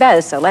stiffy bow,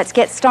 so let's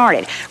get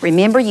started.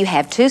 Remember, you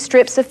have 2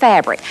 strips of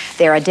fabric.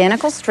 They're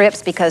identical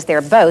strips because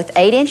they're both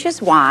 8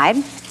 inches wide.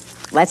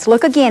 Let's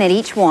look again at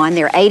each one.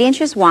 They're 8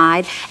 inches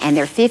wide and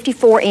they're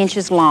 54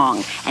 inches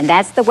long. And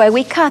that's the way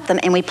we cut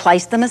them and we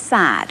place them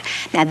aside.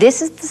 Now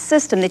this is the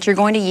system that you're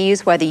going to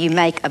use whether you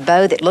make a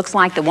bow that looks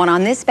like the one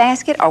on this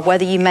basket or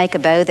whether you make a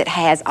bow that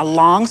has a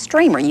long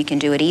streamer. You can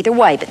do it either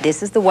way, but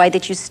this is the way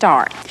that you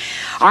start.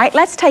 All right,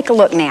 let's take a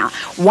look now.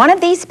 One of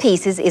these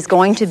pieces is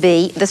going to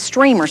be the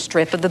streamer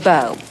strip of the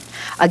bow.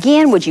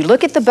 Again, would you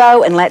look at the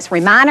bow, and let's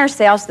remind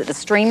ourselves that the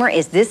streamer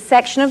is this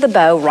section of the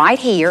bow right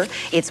here.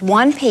 It's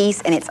one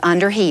piece and it's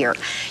under here.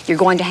 You're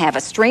going to have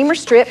a streamer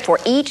strip for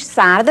each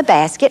side of the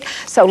basket.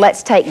 So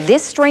let's take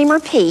this streamer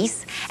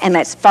piece and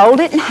let's fold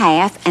it in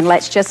half and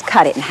let's just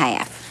cut it in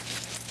half.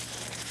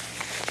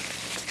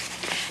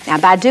 Now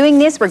by doing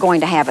this, we're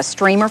going to have a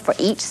streamer for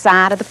each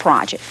side of the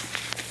project.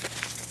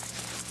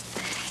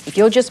 If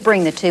you'll just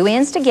bring the 2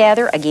 ends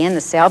together, again,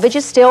 the selvage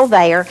is still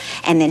there,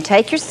 and then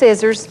take your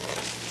scissors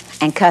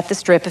and cut the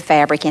strip of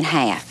fabric in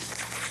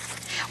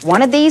half.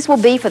 One of these will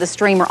be for the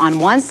streamer on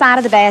one side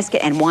of the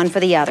basket and one for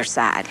the other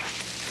side.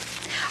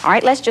 All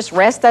right, let's just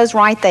rest those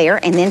right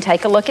there and then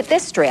take a look at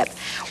this strip.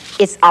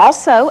 It's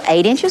also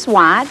 8 inches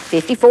wide,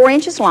 54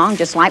 inches long,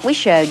 just like we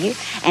showed you.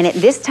 And at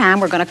this time,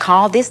 we're going to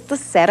call this the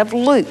set of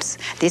loops.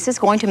 This is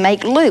going to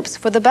make loops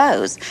for the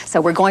bows. So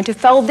we're going to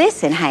fold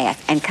this in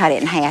half and cut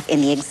it in half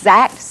in the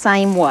exact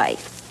same way.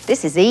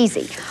 This is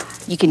easy.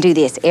 You can do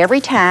this every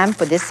time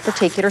for this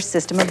particular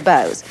system of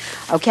bows.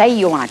 Okay,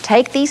 you want to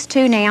take these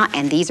 2 now,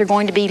 and these are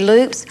going to be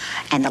loops.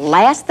 And the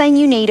last thing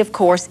you need, of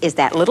course, is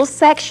that little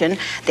section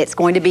that's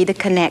going to be the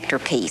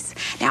connector piece.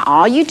 Now,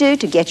 all you do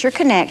to get your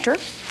connector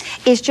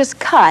is just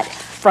cut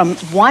from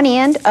one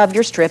end of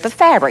your strip of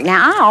fabric.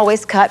 Now, I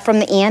always cut from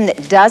the end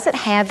that doesn't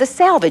have the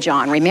selvage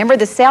on. Remember,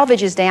 the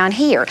selvage is down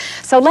here.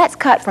 So let's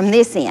cut from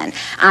this end.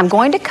 I'm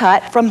going to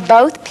cut from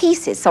both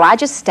pieces, so I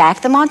just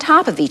stack them on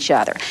top of each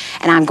other.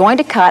 And I'm going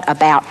to cut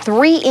about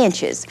 3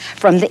 inches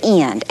from the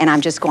end, and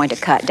I'm just going to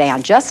cut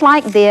down just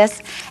like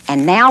this.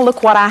 And now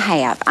look what I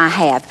have. I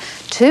have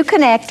 2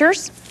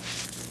 connectors,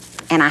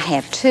 and I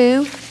have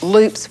 2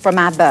 loops for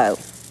my bow.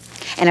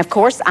 And of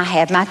course, I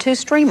have my 2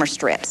 streamer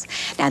strips.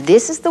 Now,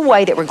 this is the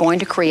way that we're going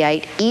to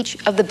create each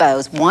of the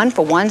bows, one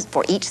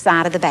for each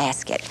side of the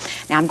basket.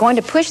 Now, I'm going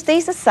to push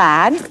these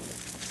aside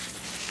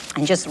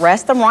and just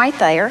rest them right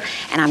there,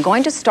 and I'm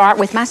going to start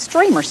with my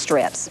streamer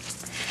strips.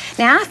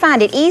 Now, I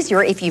find it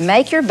easier if you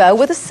make your bow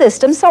with a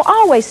system, so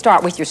always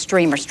start with your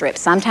streamer strip.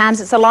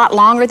 Sometimes it's a lot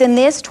longer than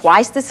this,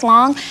 twice this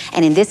long,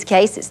 and in this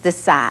case, it's this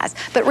size.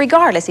 But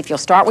regardless, if you'll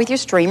start with your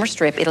streamer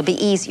strip, it'll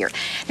be easier.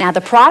 Now,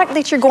 the product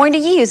that you're going to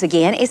use,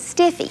 again, is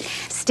Stiffy.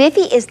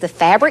 Stiffy is the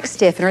fabric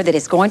stiffener that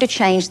is going to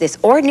change this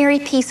ordinary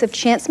piece of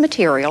chintz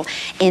material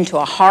into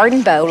a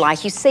hardened bow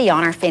like you see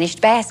on our finished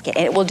basket,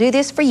 and it will do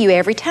this for you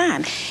every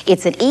time.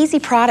 It's an easy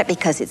product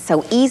because it's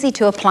so easy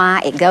to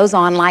apply. It goes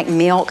on like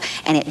milk,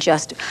 and it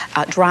just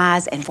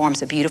dries and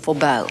forms a beautiful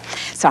bow.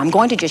 So I'm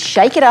going to just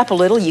shake it up a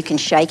little. You can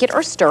shake it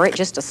or stir it,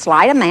 just a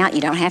slight amount.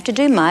 You don't have to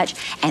do much,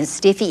 and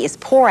Stiffy is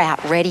pour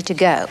out, ready to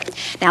go.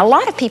 Now, a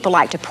lot of people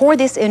like to pour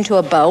this into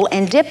a bowl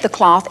and dip the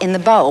cloth in the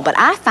bowl, but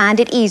I find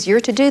it easier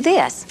to do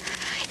this.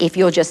 If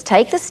you'll just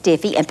take the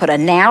Stiffy and put a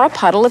narrow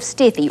puddle of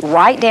Stiffy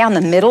right down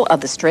the middle of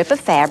the strip of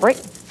fabric,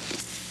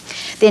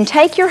 then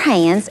take your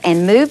hands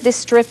and move this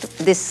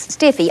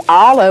Stiffy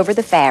all over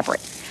the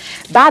fabric.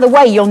 By the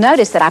way, you'll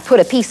notice that I put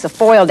a piece of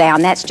foil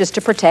down. That's just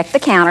to protect the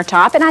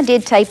countertop, and I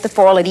did tape the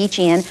foil at each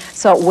end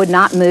so it would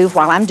not move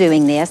while I'm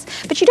doing this.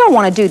 But you don't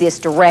want to do this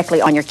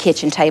directly on your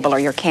kitchen table or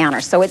your counter,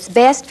 so it's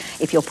best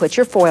if you'll put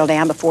your foil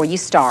down before you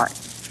start.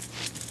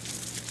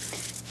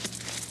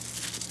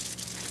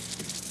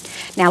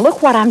 Now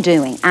look what I'm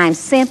doing. I'm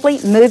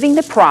simply moving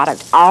the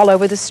product all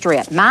over the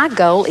strip. My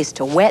goal is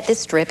to wet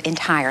this strip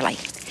entirely.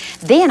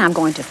 Then I'm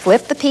going to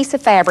flip the piece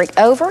of fabric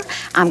over.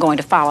 I'm going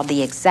to follow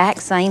the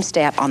exact same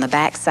step on the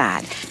back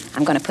side.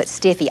 I'm going to put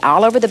Stiffy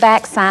all over the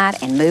back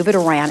side and move it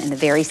around in the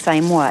very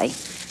same way.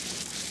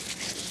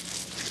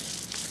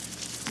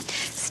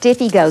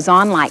 Stiffy goes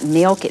on like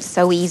milk. It's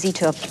so easy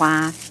to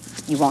apply.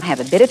 You won't have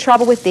a bit of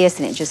trouble with this,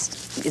 and it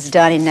just is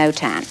done in no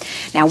time.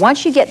 Now,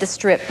 once you get the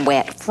strip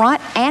wet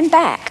front and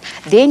back,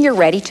 then you're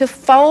ready to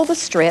fold the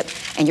strip,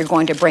 and you're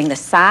going to bring the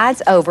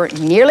sides over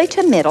nearly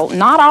to middle,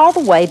 not all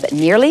the way, but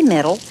nearly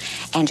middle,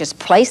 and just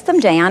place them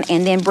down,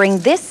 and then bring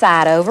this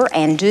side over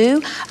and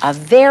do a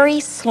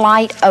very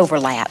slight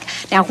overlap.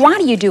 Now, why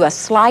do you do a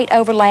slight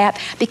overlap?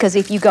 Because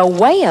if you go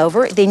way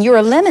over, then you're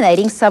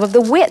eliminating some of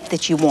the width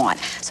that you want.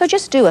 So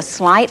just do a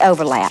slight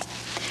overlap.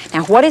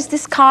 Now, what is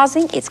this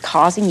causing? It's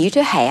causing you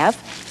to have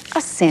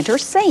a center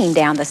seam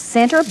down the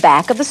center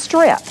back of the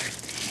strip.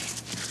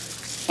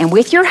 And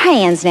with your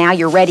hands now,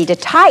 you're ready to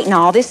tighten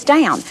all this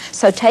down.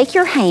 So take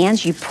your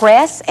hands, you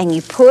press and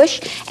you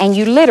push, and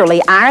you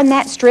literally iron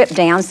that strip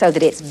down so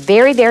that it's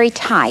very, very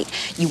tight.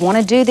 You want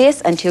to do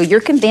this until you're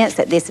convinced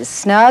that this is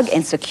snug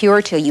and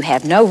secure, till you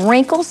have no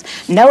wrinkles,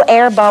 no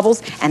air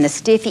bubbles, and the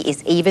Stiffy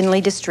is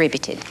evenly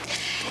distributed.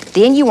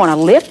 Then you want to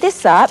lift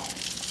this up,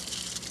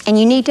 and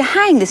you need to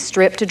hang this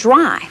strip to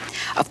dry.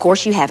 Of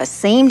course, you have a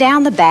seam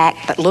down the back,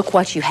 but look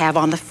what you have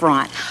on the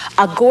front.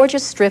 A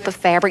gorgeous strip of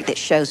fabric that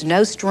shows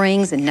no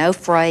strings and no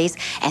frays,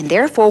 and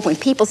therefore when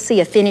people see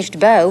a finished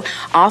bow,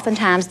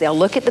 oftentimes they'll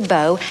look at the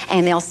bow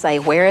and they'll say,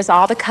 where is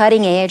all the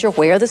cutting edge, or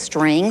where are the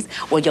strings?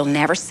 Well, you'll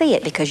never see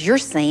it because your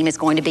seam is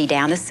going to be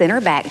down the center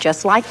back,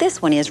 just like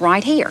this one is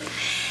right here.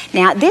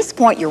 Now, at this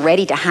point, you're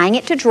ready to hang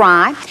it to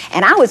dry,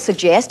 and I would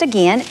suggest,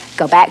 again,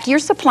 go back to your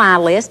supply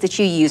list that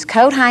you use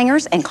coat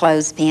hangers and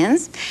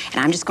clothespins, and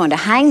I'm just going to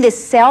hang this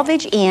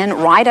selvage in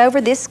right over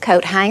this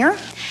coat hanger,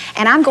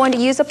 and I'm going to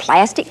use a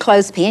plastic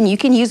clothespin. You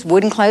can use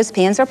wooden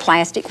clothespins or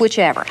plastic,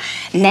 whichever.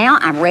 Now,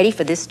 I'm ready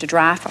for this to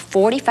dry for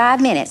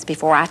 45 minutes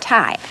before I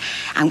tie it.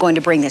 I'm going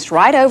to bring this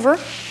right over,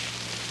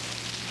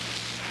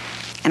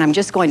 and I'm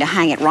just going to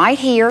hang it right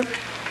here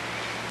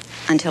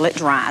until it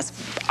dries,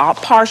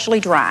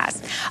 partially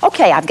dries.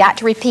 Okay, I've got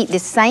to repeat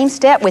this same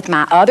step with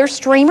my other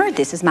streamer.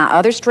 This is my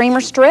other streamer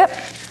strip.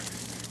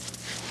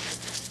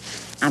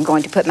 I'm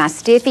going to put my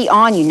Stiffy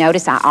on. You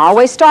notice I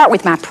always start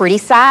with my pretty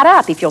side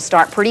up. If you'll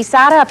start pretty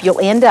side up, you'll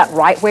end up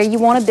right where you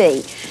want to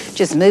be.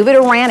 Just move it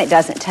around. It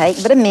doesn't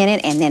take but a minute,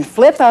 and then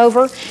flip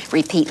over.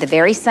 Repeat the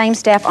very same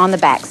step on the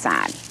back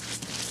side.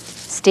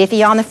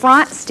 Stiffy on the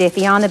front,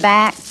 Stiffy on the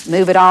back,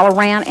 move it all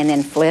around, and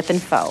then flip and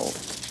fold.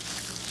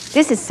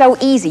 This is so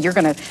easy. You're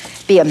going to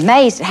be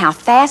amazed at how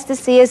fast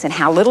this is and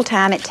how little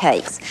time it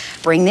takes.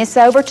 Bring this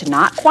over to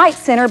not quite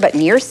center, but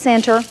near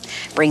center.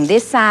 Bring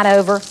this side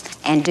over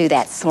and do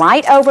that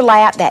slight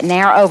overlap, that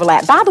narrow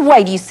overlap. By the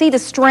way, do you see the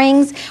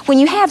strings? When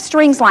you have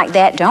strings like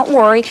that, don't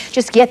worry.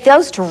 Just get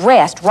those to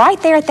rest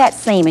right there at that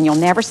seam, and you'll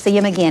never see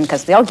them again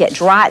because they'll get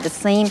dry at the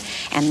seam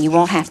and you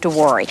won't have to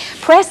worry.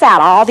 Press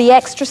out all the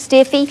extra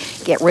stiffy.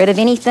 Get rid of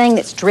anything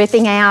that's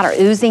dripping out or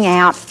oozing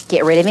out.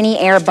 Get rid of any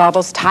air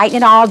bubbles. Tighten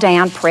it all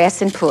down.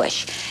 Press and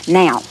push.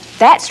 Now,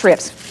 that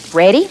strip's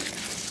ready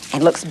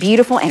and looks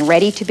beautiful and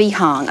ready to be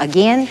hung.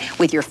 Again,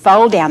 with your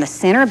fold down the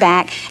center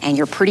back, and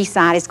your pretty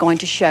side is going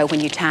to show when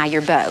you tie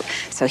your bow.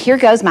 So here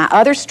goes my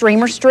other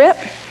streamer strip.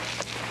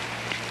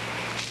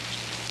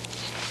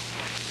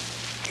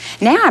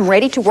 Now I'm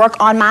ready to work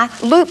on my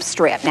loop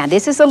strip. Now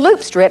this is a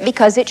loop strip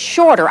because it's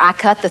shorter. I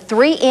cut the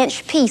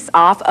 3-inch piece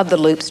off of the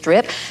loop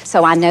strip,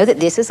 so I know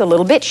that this is a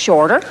little bit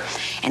shorter,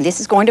 and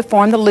this is going to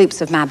form the loops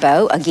of my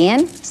bow.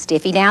 Again,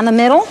 stiffy down the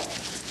middle.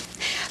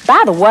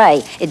 By the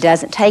way, it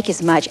doesn't take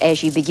as much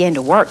as you begin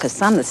to work because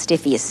some of the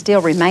stiffy is still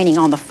remaining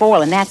on the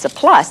foil, and that's a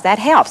plus. That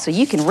helps. So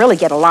you can really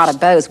get a lot of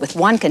bows with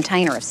one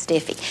container of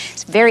stiffy.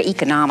 It's very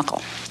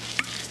economical.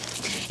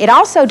 It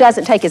also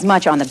doesn't take as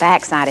much on the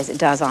back side as it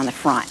does on the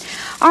front.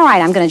 All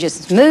right, I'm going to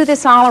just smooth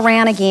this all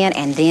around again,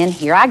 and then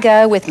here I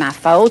go with my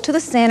fold to the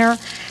center,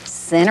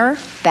 center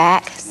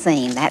back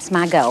seam. That's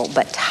my goal,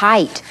 but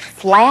tight,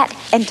 flat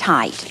and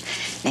tight.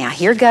 Now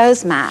here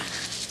goes my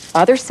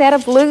other set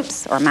of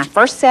loops, or my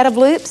first set of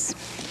loops.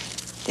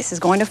 This is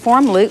going to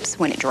form loops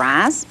when it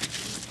dries.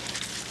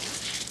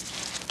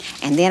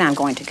 And then I'm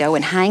going to go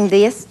and hang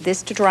this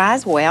to dry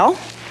as well.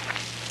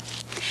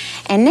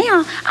 And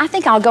now I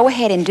think I'll go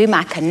ahead and do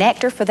my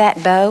connector for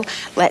that bow.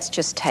 Let's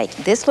just take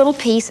this little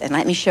piece and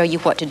let me show you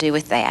what to do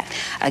with that.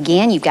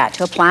 Again, you've got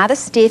to apply the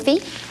stiffy.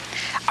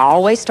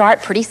 Always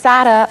start pretty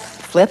side up,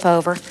 flip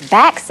over,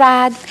 back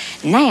side.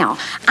 Now,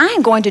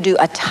 I'm going to do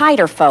a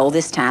tighter fold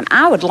this time.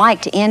 I would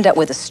like to end up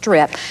with a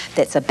strip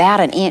that's about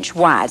 1 inch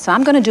wide. So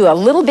I'm going to do a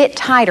little bit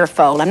tighter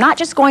fold. I'm not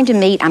just going to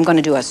meet, I'm going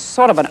to do a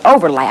sort of an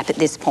overlap at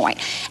this point.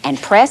 And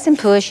press and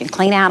push and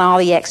clean out all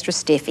the extra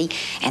stiffy,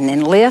 and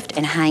then lift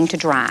and hang to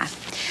dry.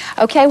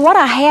 Okay, what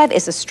I have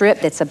is a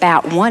strip that's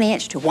about 1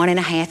 inch to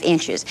 1.5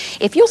 inches.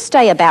 If you'll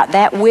stay about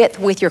that width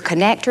with your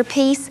connector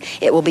piece,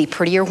 it will be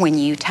prettier when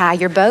you tie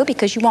your bow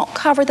because you won't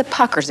cover the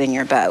puckers in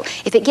your bow.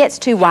 If it gets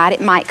too wide,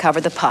 it might cover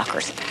the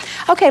puckers.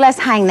 Okay, let's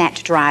hang that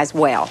to dry as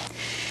well.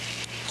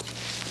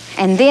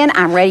 And then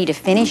I'm ready to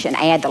finish and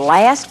add the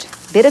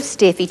last bit of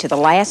stiffy to the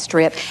last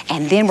strip,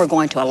 and then we're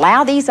going to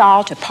allow these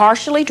all to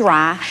partially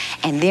dry,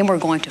 and then we're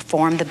going to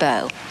form the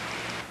bow.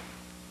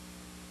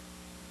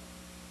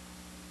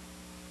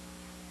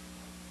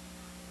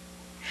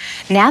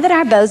 Now that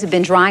our bows have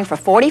been drying for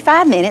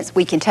 45 minutes,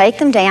 we can take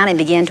them down and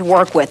begin to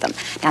work with them.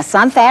 Now,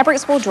 some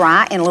fabrics will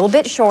dry in a little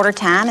bit shorter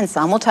time and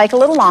some will take a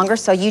little longer,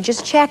 so you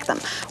just check them.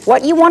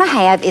 What you want to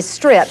have is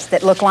strips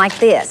that look like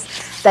this.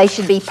 They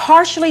should be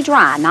partially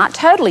dry, not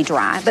totally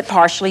dry, but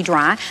partially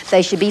dry.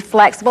 They should be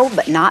flexible,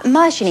 but not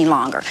mush any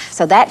longer.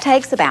 So that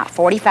takes about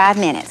 45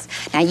 minutes.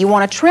 Now, you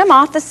want to trim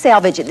off the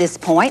selvage at this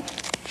point.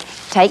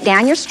 Take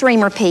down your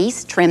streamer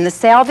piece, trim the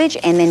selvage,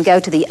 and then go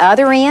to the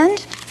other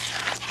end.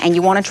 And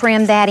you want to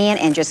trim that in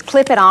and just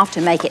clip it off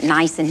to make it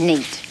nice and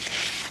neat.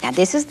 Now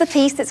this is the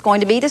piece that's going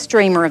to be the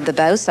streamer of the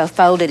bow, so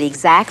fold it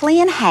exactly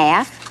in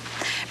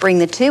half. Bring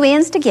the two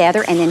ends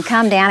together and then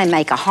come down and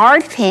make a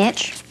hard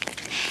pinch.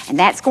 And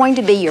that's going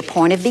to be your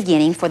point of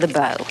beginning for the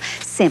bow.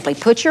 Simply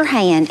put your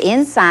hand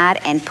inside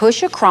and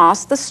push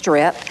across the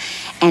strip,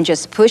 and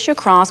just push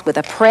across with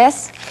a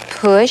press,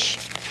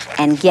 push,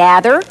 and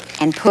gather,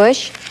 and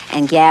push,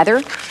 and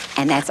gather.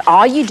 And that's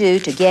all you do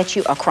to get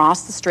you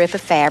across the strip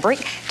of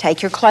fabric.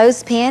 Take your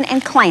clothespin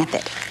and clamp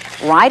it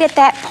right at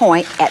that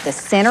point at the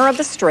center of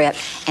the strip,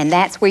 and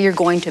that's where you're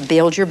going to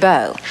build your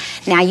bow.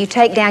 Now you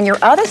take down your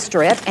other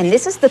strip, and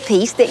this is the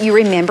piece that you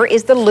remember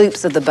is the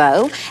loops of the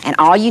bow, and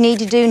all you need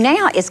to do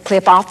now is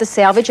clip off the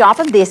selvage off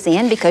of this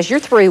end because you're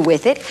through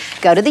with it.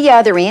 Go to the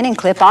other end and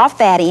clip off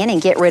that end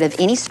and get rid of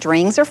any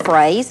strings or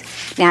frays.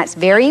 Now it's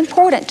very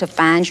important to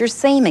find your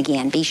seam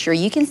again. Be sure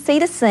you can see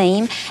the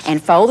seam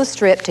and fold the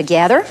strip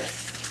together.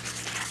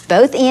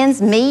 Both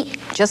ends meet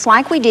just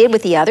like we did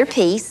with the other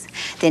piece.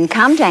 Then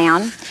come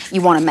down.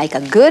 You want to make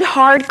a good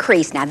hard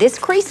crease. Now this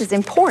crease is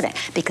important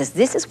because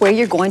this is where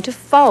you're going to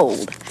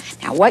fold.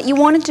 Now what you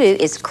want to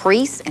do is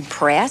crease and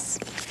press.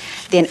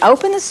 Then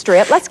open the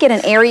strip. Let's get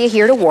an area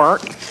here to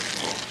work.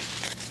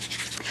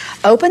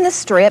 Open the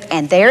strip,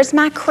 and there's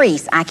my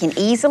crease. I can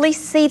easily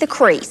see the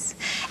crease.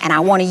 And I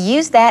want to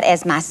use that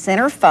as my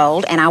center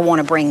fold, and I want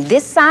to bring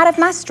this side of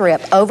my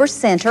strip over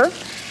center.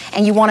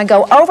 And you want to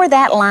go over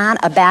that line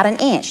about 1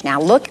 inch. Now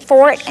look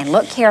for it and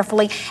look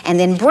carefully, and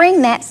then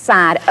bring that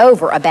side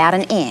over about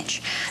 1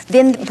 inch.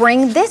 Then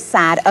bring this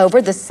side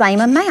over the same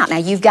amount. Now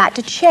you've got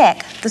to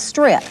check the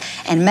strip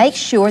and make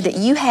sure that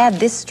you have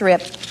this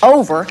strip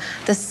over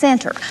the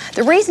center.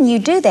 The reason you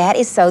do that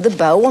is so the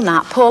bow will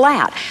not pull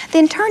out.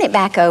 Then turn it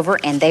back over,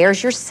 and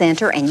there's your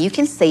center, and you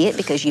can see it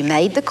because you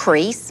made the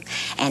crease.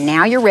 And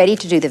now you're ready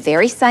to do the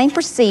very same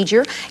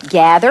procedure.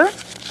 Gather,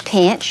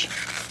 pinch,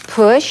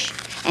 push,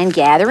 and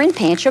gather and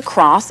pinch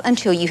across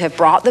until you have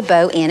brought the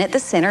bow in at the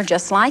center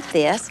just like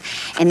this.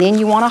 And then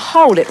you want to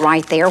hold it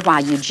right there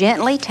while you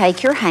gently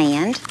take your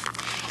hand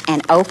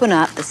and open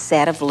up the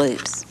set of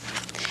loops.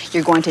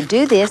 You're going to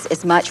do this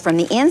as much from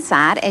the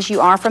inside as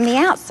you are from the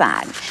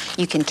outside.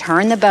 You can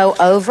turn the bow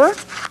over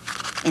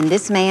in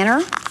this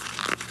manner,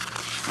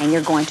 and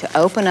you're going to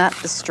open up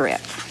the strip.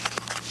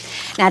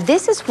 Now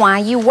this is why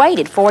you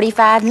waited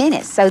 45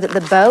 minutes, so that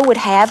the bow would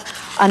have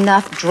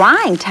enough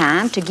drying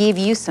time to give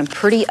you some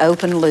pretty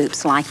open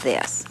loops like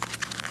this.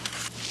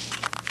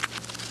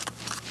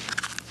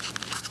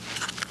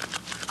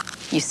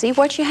 You see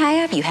what you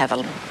have? You have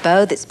a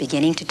bow that's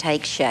beginning to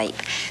take shape.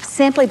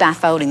 Simply by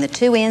folding the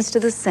two ends to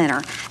the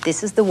center,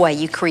 this is the way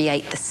you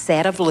create the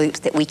set of loops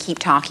that we keep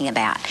talking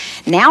about.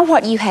 Now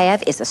what you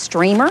have is a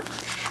streamer,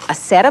 a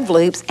set of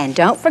loops, and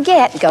don't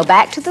forget, go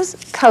back to the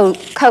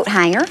coat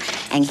hanger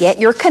and get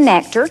your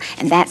connector,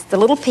 and that's the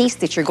little piece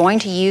that you're going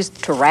to use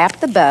to wrap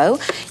the bow.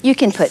 You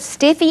can put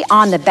Stiffy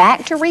on the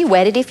back to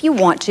re-wet it if you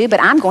want to, but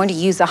I'm going to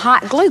use a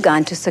hot glue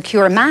gun to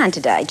secure mine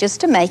today,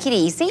 just to make it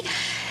easy.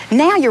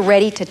 Now you're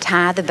ready to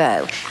tie the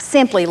bow.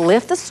 Simply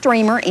lift the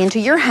streamer into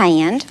your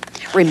hand,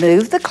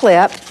 remove the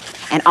clip,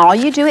 and all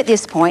you do at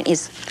this point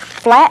is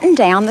flatten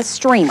down the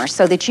streamer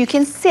so that you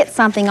can sit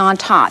something on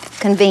top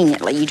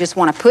conveniently. You just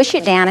want to push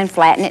it down and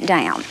flatten it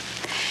down.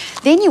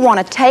 Then you want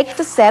to take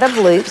the set of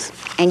loops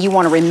and you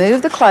want to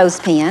remove the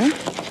clothespin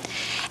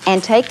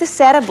and take the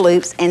set of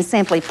loops and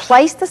simply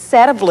place the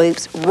set of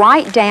loops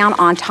right down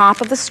on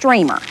top of the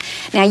streamer.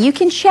 Now you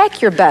can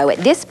check your bow at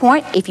this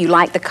point. If you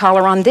like the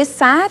color on this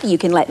side, you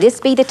can let this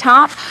be the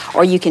top,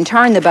 or you can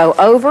turn the bow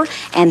over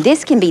and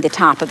this can be the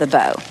top of the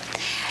bow.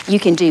 You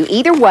can do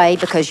either way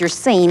because your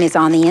seam is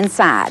on the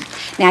inside.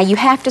 Now you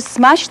have to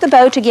smush the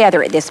bow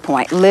together at this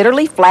point.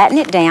 Literally flatten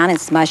it down and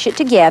smush it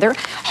together.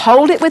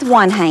 Hold it with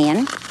one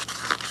hand.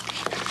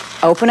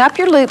 Open up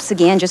your loops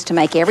again just to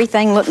make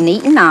everything look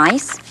neat and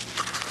nice.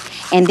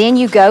 And then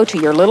you go to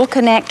your little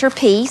connector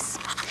piece,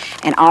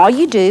 and all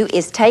you do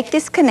is take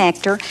this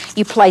connector,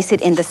 you place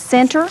it in the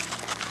center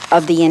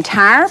of the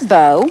entire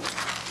bow,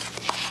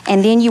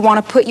 and then you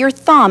want to put your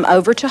thumb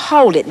over to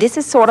hold it. This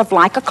is sort of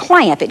like a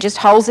clamp. It just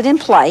holds it in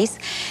place.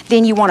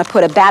 Then you want to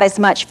put about as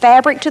much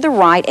fabric to the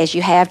right as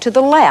you have to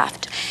the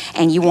left.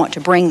 And you want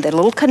to bring the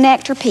little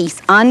connector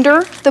piece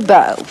under the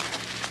bow.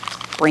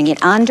 Bring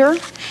it under,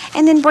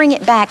 and then bring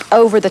it back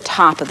over the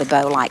top of the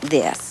bow like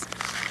this.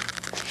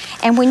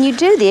 And when you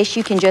do this,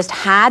 you can just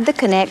hide the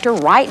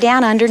connector right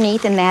down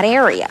underneath in that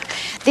area.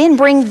 Then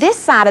bring this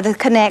side of the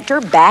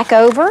connector back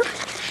over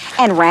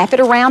and wrap it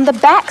around the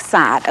back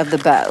side of the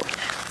bow.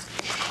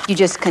 You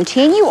just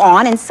continue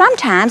on, and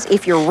sometimes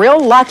if you're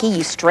real lucky,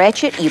 you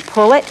stretch it, you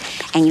pull it,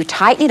 and you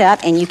tighten it up,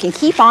 and you can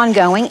keep on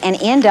going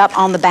and end up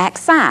on the back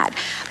side.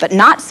 But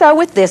not so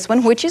with this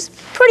one, which is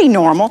pretty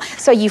normal.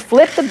 So you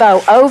flip the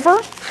bow over,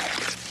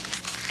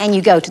 and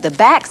you go to the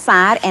back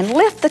side and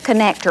lift the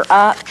connector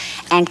up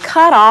and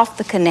cut off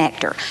the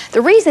connector.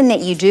 The reason that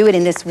you do it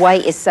in this way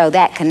is so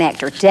that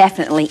connector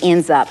definitely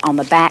ends up on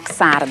the back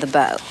side of the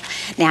bow.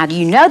 Now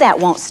you know that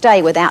won't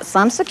stay without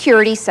some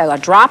security, so a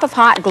drop of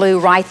hot glue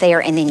right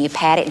there, and then you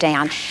pat it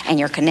down and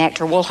your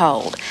connector will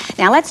hold.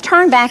 Now let's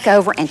turn back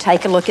over and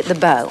take a look at the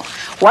bow.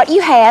 What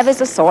you have is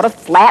a sort of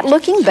flat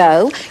looking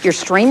bow. Your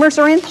streamers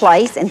are in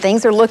place and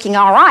things are looking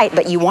all right,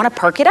 but you want to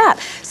perk it up.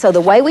 So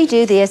the way we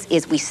do this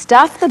is we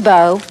stuff the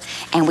bow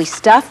and we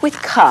stuff with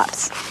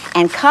cups.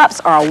 And cups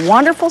are a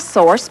wonderful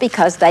source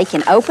because they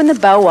can open the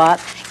bow up,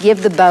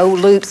 give the bow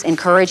loops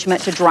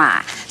encouragement to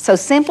dry. So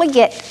simply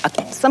get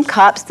some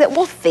cups that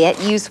will fit,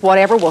 use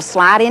whatever will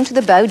slide into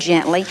the bow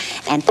gently,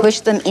 and push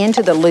them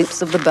into the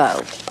loops of the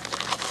bow.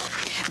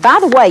 By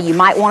the way, you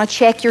might want to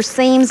check your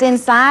seams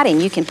inside,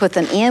 and you can put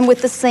them in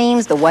with the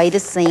seams the way the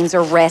seams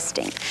are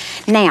resting.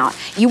 Now,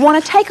 you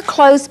want to take a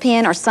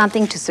clothespin or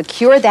something to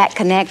secure that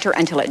connector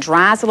until it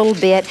dries a little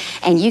bit,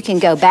 and you can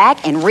go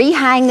back and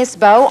rehang this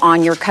bow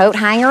on your coat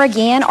hanger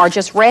again, or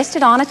just rest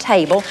it on a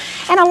table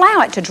and allow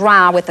it to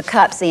dry with the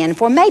cups in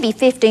for maybe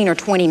 15 or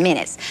 20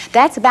 minutes.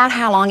 That's about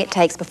how long it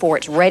takes before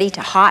it's ready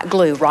to hot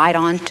glue right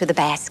onto the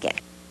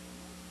basket.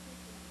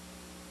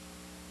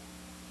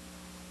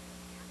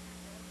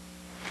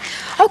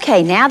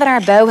 Okay, now that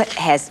our bow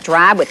has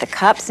dried with the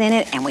cups in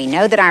it and we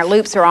know that our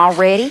loops are all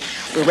ready,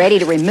 we're ready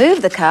to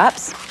remove the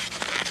cups.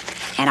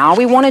 And all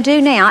we want to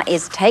do now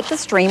is take the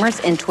streamers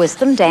and twist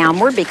them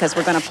downward because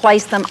we're going to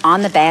place them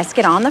on the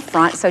basket on the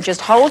front. So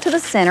just hold to the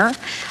center,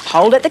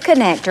 hold at the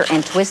connector,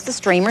 and twist the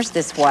streamers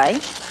this way.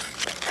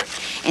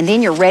 And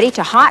then you're ready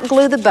to hot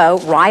glue the bow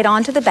right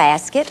onto the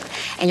basket,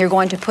 and you're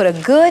going to put a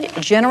good,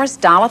 generous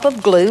dollop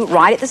of glue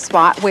right at the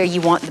spot where you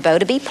want the bow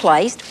to be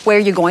placed, where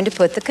you're going to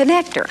put the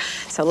connector.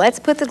 So let's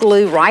put the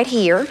glue right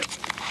here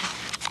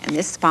in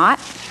this spot.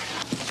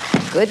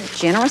 Good,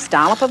 generous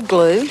dollop of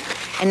glue,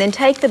 and then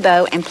take the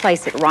bow and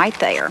place it right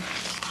there.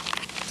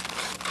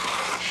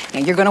 Now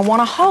you're going to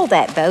want to hold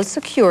that bow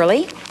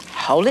securely.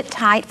 Hold it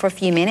tight for a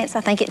few minutes.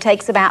 I think it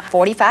takes about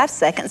 45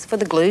 seconds for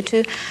the glue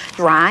to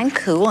dry and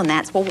cool, and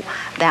that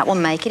will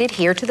make it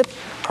adhere to the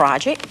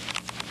project.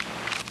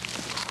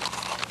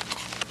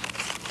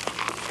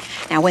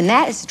 Now when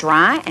that is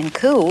dry and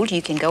cooled,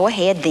 you can go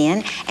ahead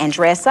then and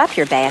dress up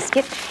your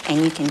basket,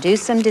 and you can do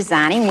some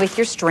designing with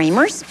your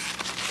streamers.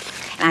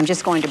 And I'm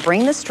just going to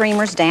bring the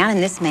streamers down in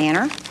this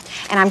manner,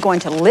 and I'm going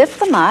to lift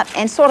them up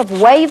and sort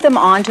of wave them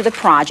onto the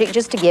project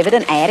just to give it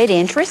an added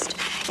interest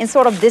in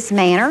sort of this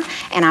manner.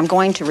 And I'm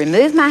going to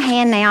remove my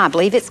hand now. I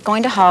believe it's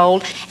going to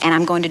hold, and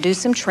I'm going to do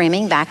some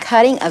trimming by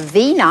cutting a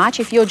V-notch.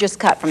 If you'll just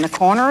cut from the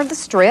corner of the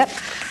strip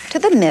to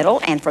the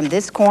middle and from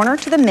this corner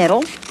to the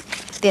middle,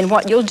 then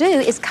what you'll do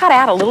is cut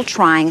out a little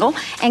triangle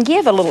and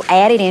give a little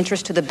added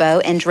interest to the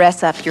bow and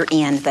dress up your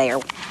end there.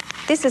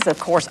 This is, of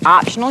course,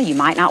 optional. You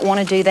might not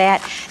want to do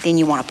that. Then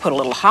you want to put a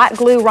little hot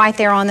glue right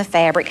there on the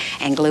fabric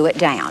and glue it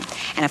down.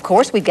 And, of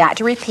course, we've got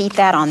to repeat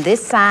that on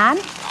this side.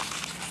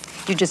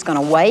 You're just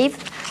going to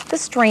wave the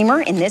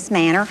streamer in this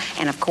manner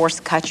and, of course,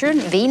 cut your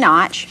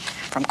V-notch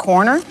from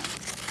corner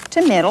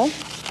to middle,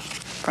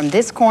 from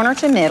this corner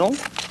to middle,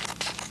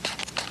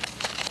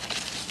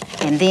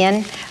 and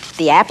then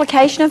the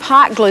application of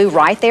hot glue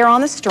right there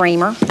on the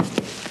streamer,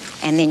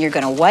 and then you're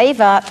going to wave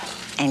up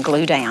and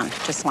glue down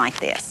just like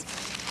this.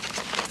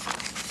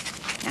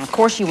 Now, of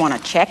course, you want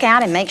to check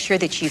out and make sure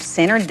that you've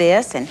centered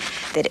this and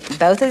that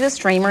both of the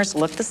streamers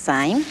look the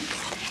same,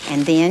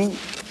 and then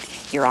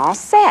you're all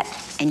set.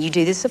 And you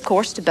do this, of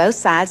course, to both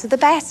sides of the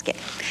basket,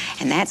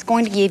 and that's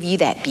going to give you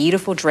that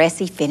beautiful,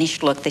 dressy,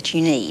 finished look that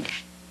you need.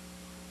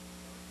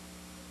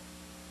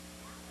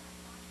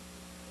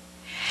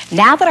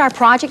 Now that our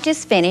project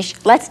is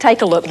finished, let's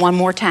take a look one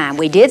more time.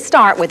 We did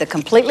start with a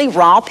completely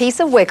raw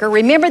piece of wicker.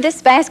 Remember,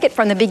 this basket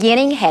from the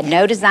beginning had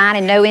no design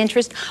and no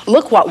interest.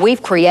 Look what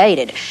we've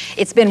created.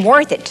 It's been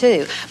worth it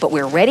too, but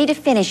we're ready to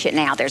finish it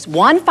now. There's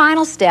one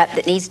final step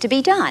that needs to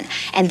be done,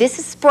 and this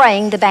is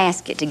spraying the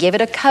basket to give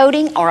it a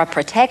coating or a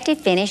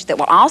protective finish that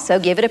will also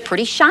give it a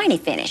pretty shiny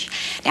finish.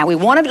 Now, we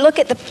want to look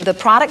at the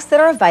products that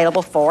are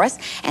available for us,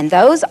 and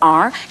those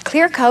are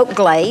Clear Coat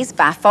Glaze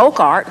by Folk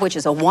Art, which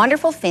is a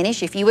wonderful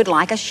finish if you would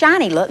like a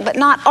shiny look, but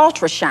not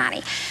ultra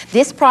shiny.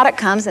 This product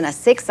comes in a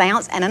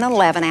 6-ounce and an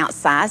 11-ounce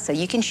size, so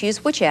you can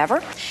choose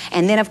whichever.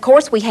 And then, of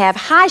course, we have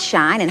High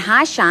Shine, and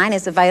High Shine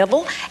is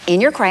available in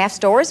your craft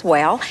store as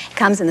well. It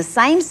comes in the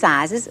same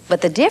sizes,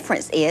 but the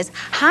difference is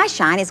High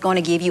Shine is going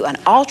to give you an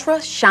ultra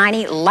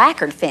shiny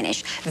lacquered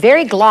finish,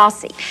 very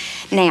glossy.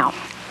 Now,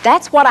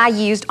 that's what I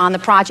used on the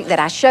project that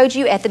I showed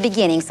you at the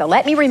beginning, so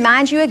let me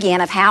remind you again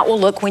of how it will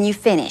look when you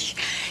finish.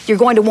 You're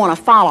going to want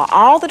to follow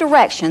all the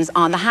directions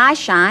on the High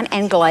Shine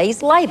and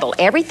Glaze label.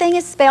 Everything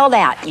is spelled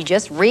out. You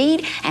just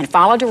read and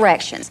follow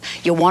directions.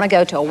 You'll want to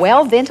go to a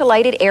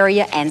well-ventilated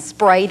area and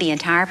spray the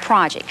entire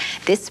project.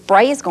 This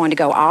spray is going to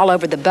go all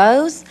over the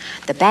bows,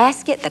 the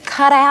basket, the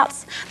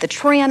cutouts, the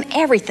trim,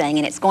 everything,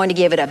 and it's going to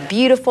give it a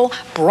beautiful,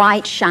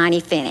 bright, shiny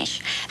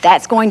finish.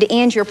 That's going to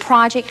end your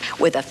project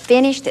with a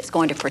finish that's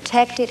going to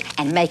protect it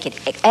and make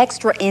it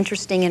extra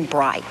interesting and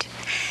bright.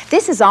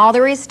 This is all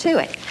there is to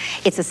it.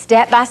 It's a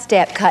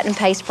step-by-step cut and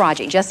paste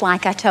project, just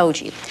like I told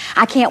you.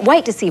 I can't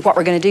wait to see what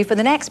we're going to do for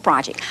the next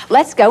project.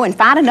 Let's go and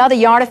find another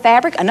yard of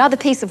fabric, another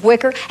piece of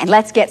wicker, and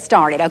let's get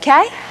started,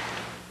 okay?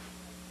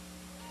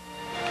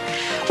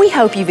 We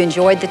hope you've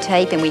enjoyed the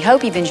tape, and we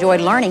hope you've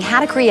enjoyed learning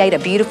how to create a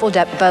beautiful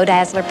Bow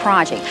Dazzler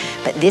project.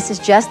 But this is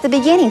just the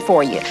beginning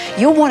for you.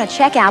 You'll want to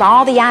check out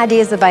all the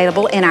ideas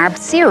available in our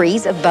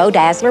series of Bow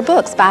Dazzler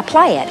books by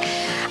Play It.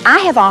 I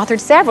have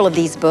authored several of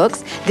these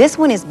books. This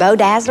one is Bow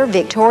Dazzler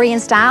Victorian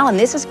Style, and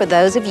this is for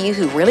those of you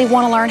who really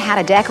want to learn how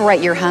to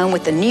decorate your home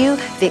with the new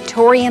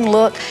Victorian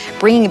look,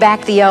 bringing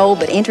back the old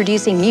but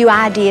introducing new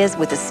ideas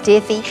with the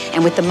stiffy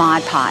and with the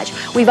Mod Podge.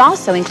 We've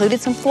also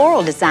included some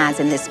floral designs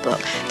in this book.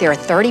 There are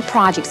 30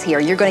 projects here.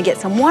 You're going to get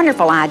some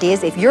wonderful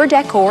ideas if your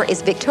decor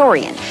is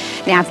Victorian.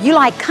 Now, if you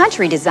like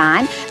country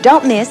design,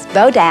 don't miss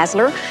Bow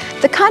Dazzler,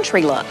 The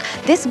Country Look.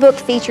 This book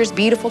features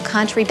beautiful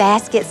country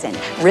baskets and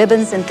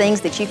ribbons and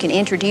things that you can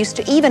introduce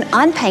to even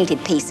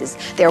unpainted pieces.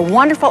 There are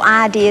wonderful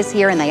ideas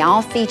here, and they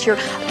all feature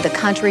the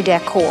country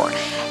decor.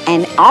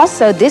 And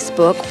also this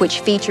book, which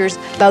features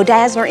Bow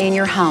Dazzler in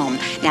your home.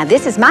 Now,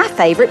 this is my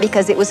favorite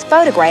because it was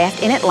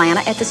photographed in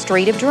Atlanta at the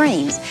Street of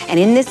Dreams. And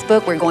in this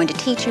book, we're going to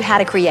teach you how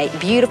to create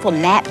beautiful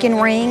napkin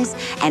rings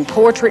and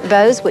portrait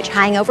bows which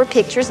hang over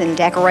pictures in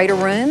decorator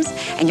rooms.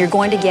 And you're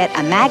going to get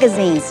a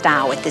magazine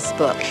style with this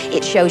book.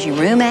 It shows you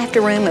room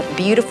after room of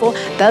beautiful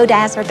Bow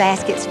Dazzler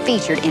baskets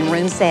featured in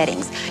room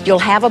settings. You'll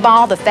have a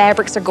ball, the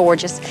fabrics are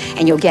gorgeous,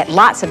 and you'll get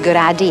lots of good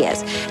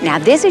ideas. Now,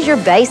 this is your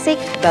basic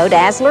Bow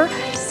Dazzler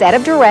set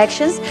of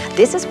directions.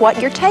 This is what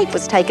your tape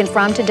was taken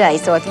from today.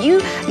 So if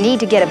you need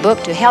to get a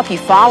book to help you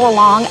follow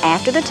along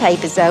after the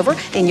tape is over,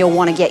 then you'll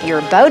want to get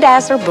your Bow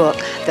Dazzler book,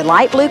 the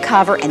light blue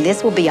cover, and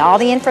this will be all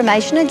the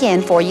information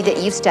again for you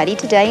that you've studied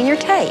today in your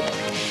tape.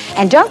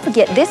 And don't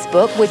forget this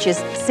book, which is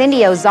Cindy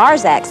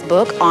Ozarzak's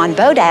book on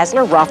Bow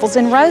Dazzler Ruffles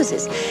and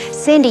Roses.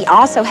 Cindy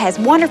also has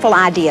wonderful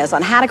ideas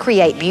on how to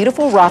create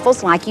beautiful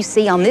ruffles like you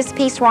see on this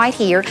piece right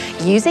here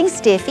using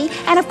Stiffy,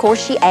 and of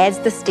course she adds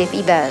the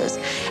Stiffy bows.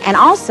 And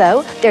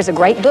also there's a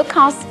great book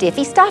called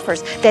Stiffy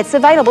Stuffers that's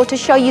available to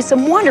show you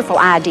some wonderful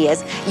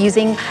ideas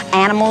using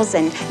animals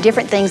and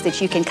different things that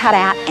you can cut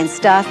out and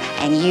stuff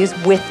and use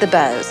with the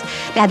bows.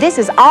 Now this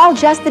is all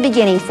just the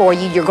beginning for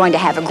you. You're going to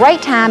have a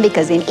great time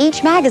because in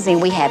each magazine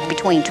we have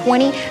between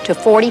 20 to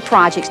 40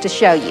 projects to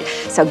show you.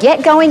 So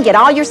get going, get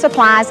all your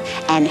supplies,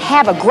 and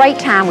have a great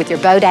time with your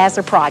Bow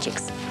Dazzler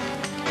projects.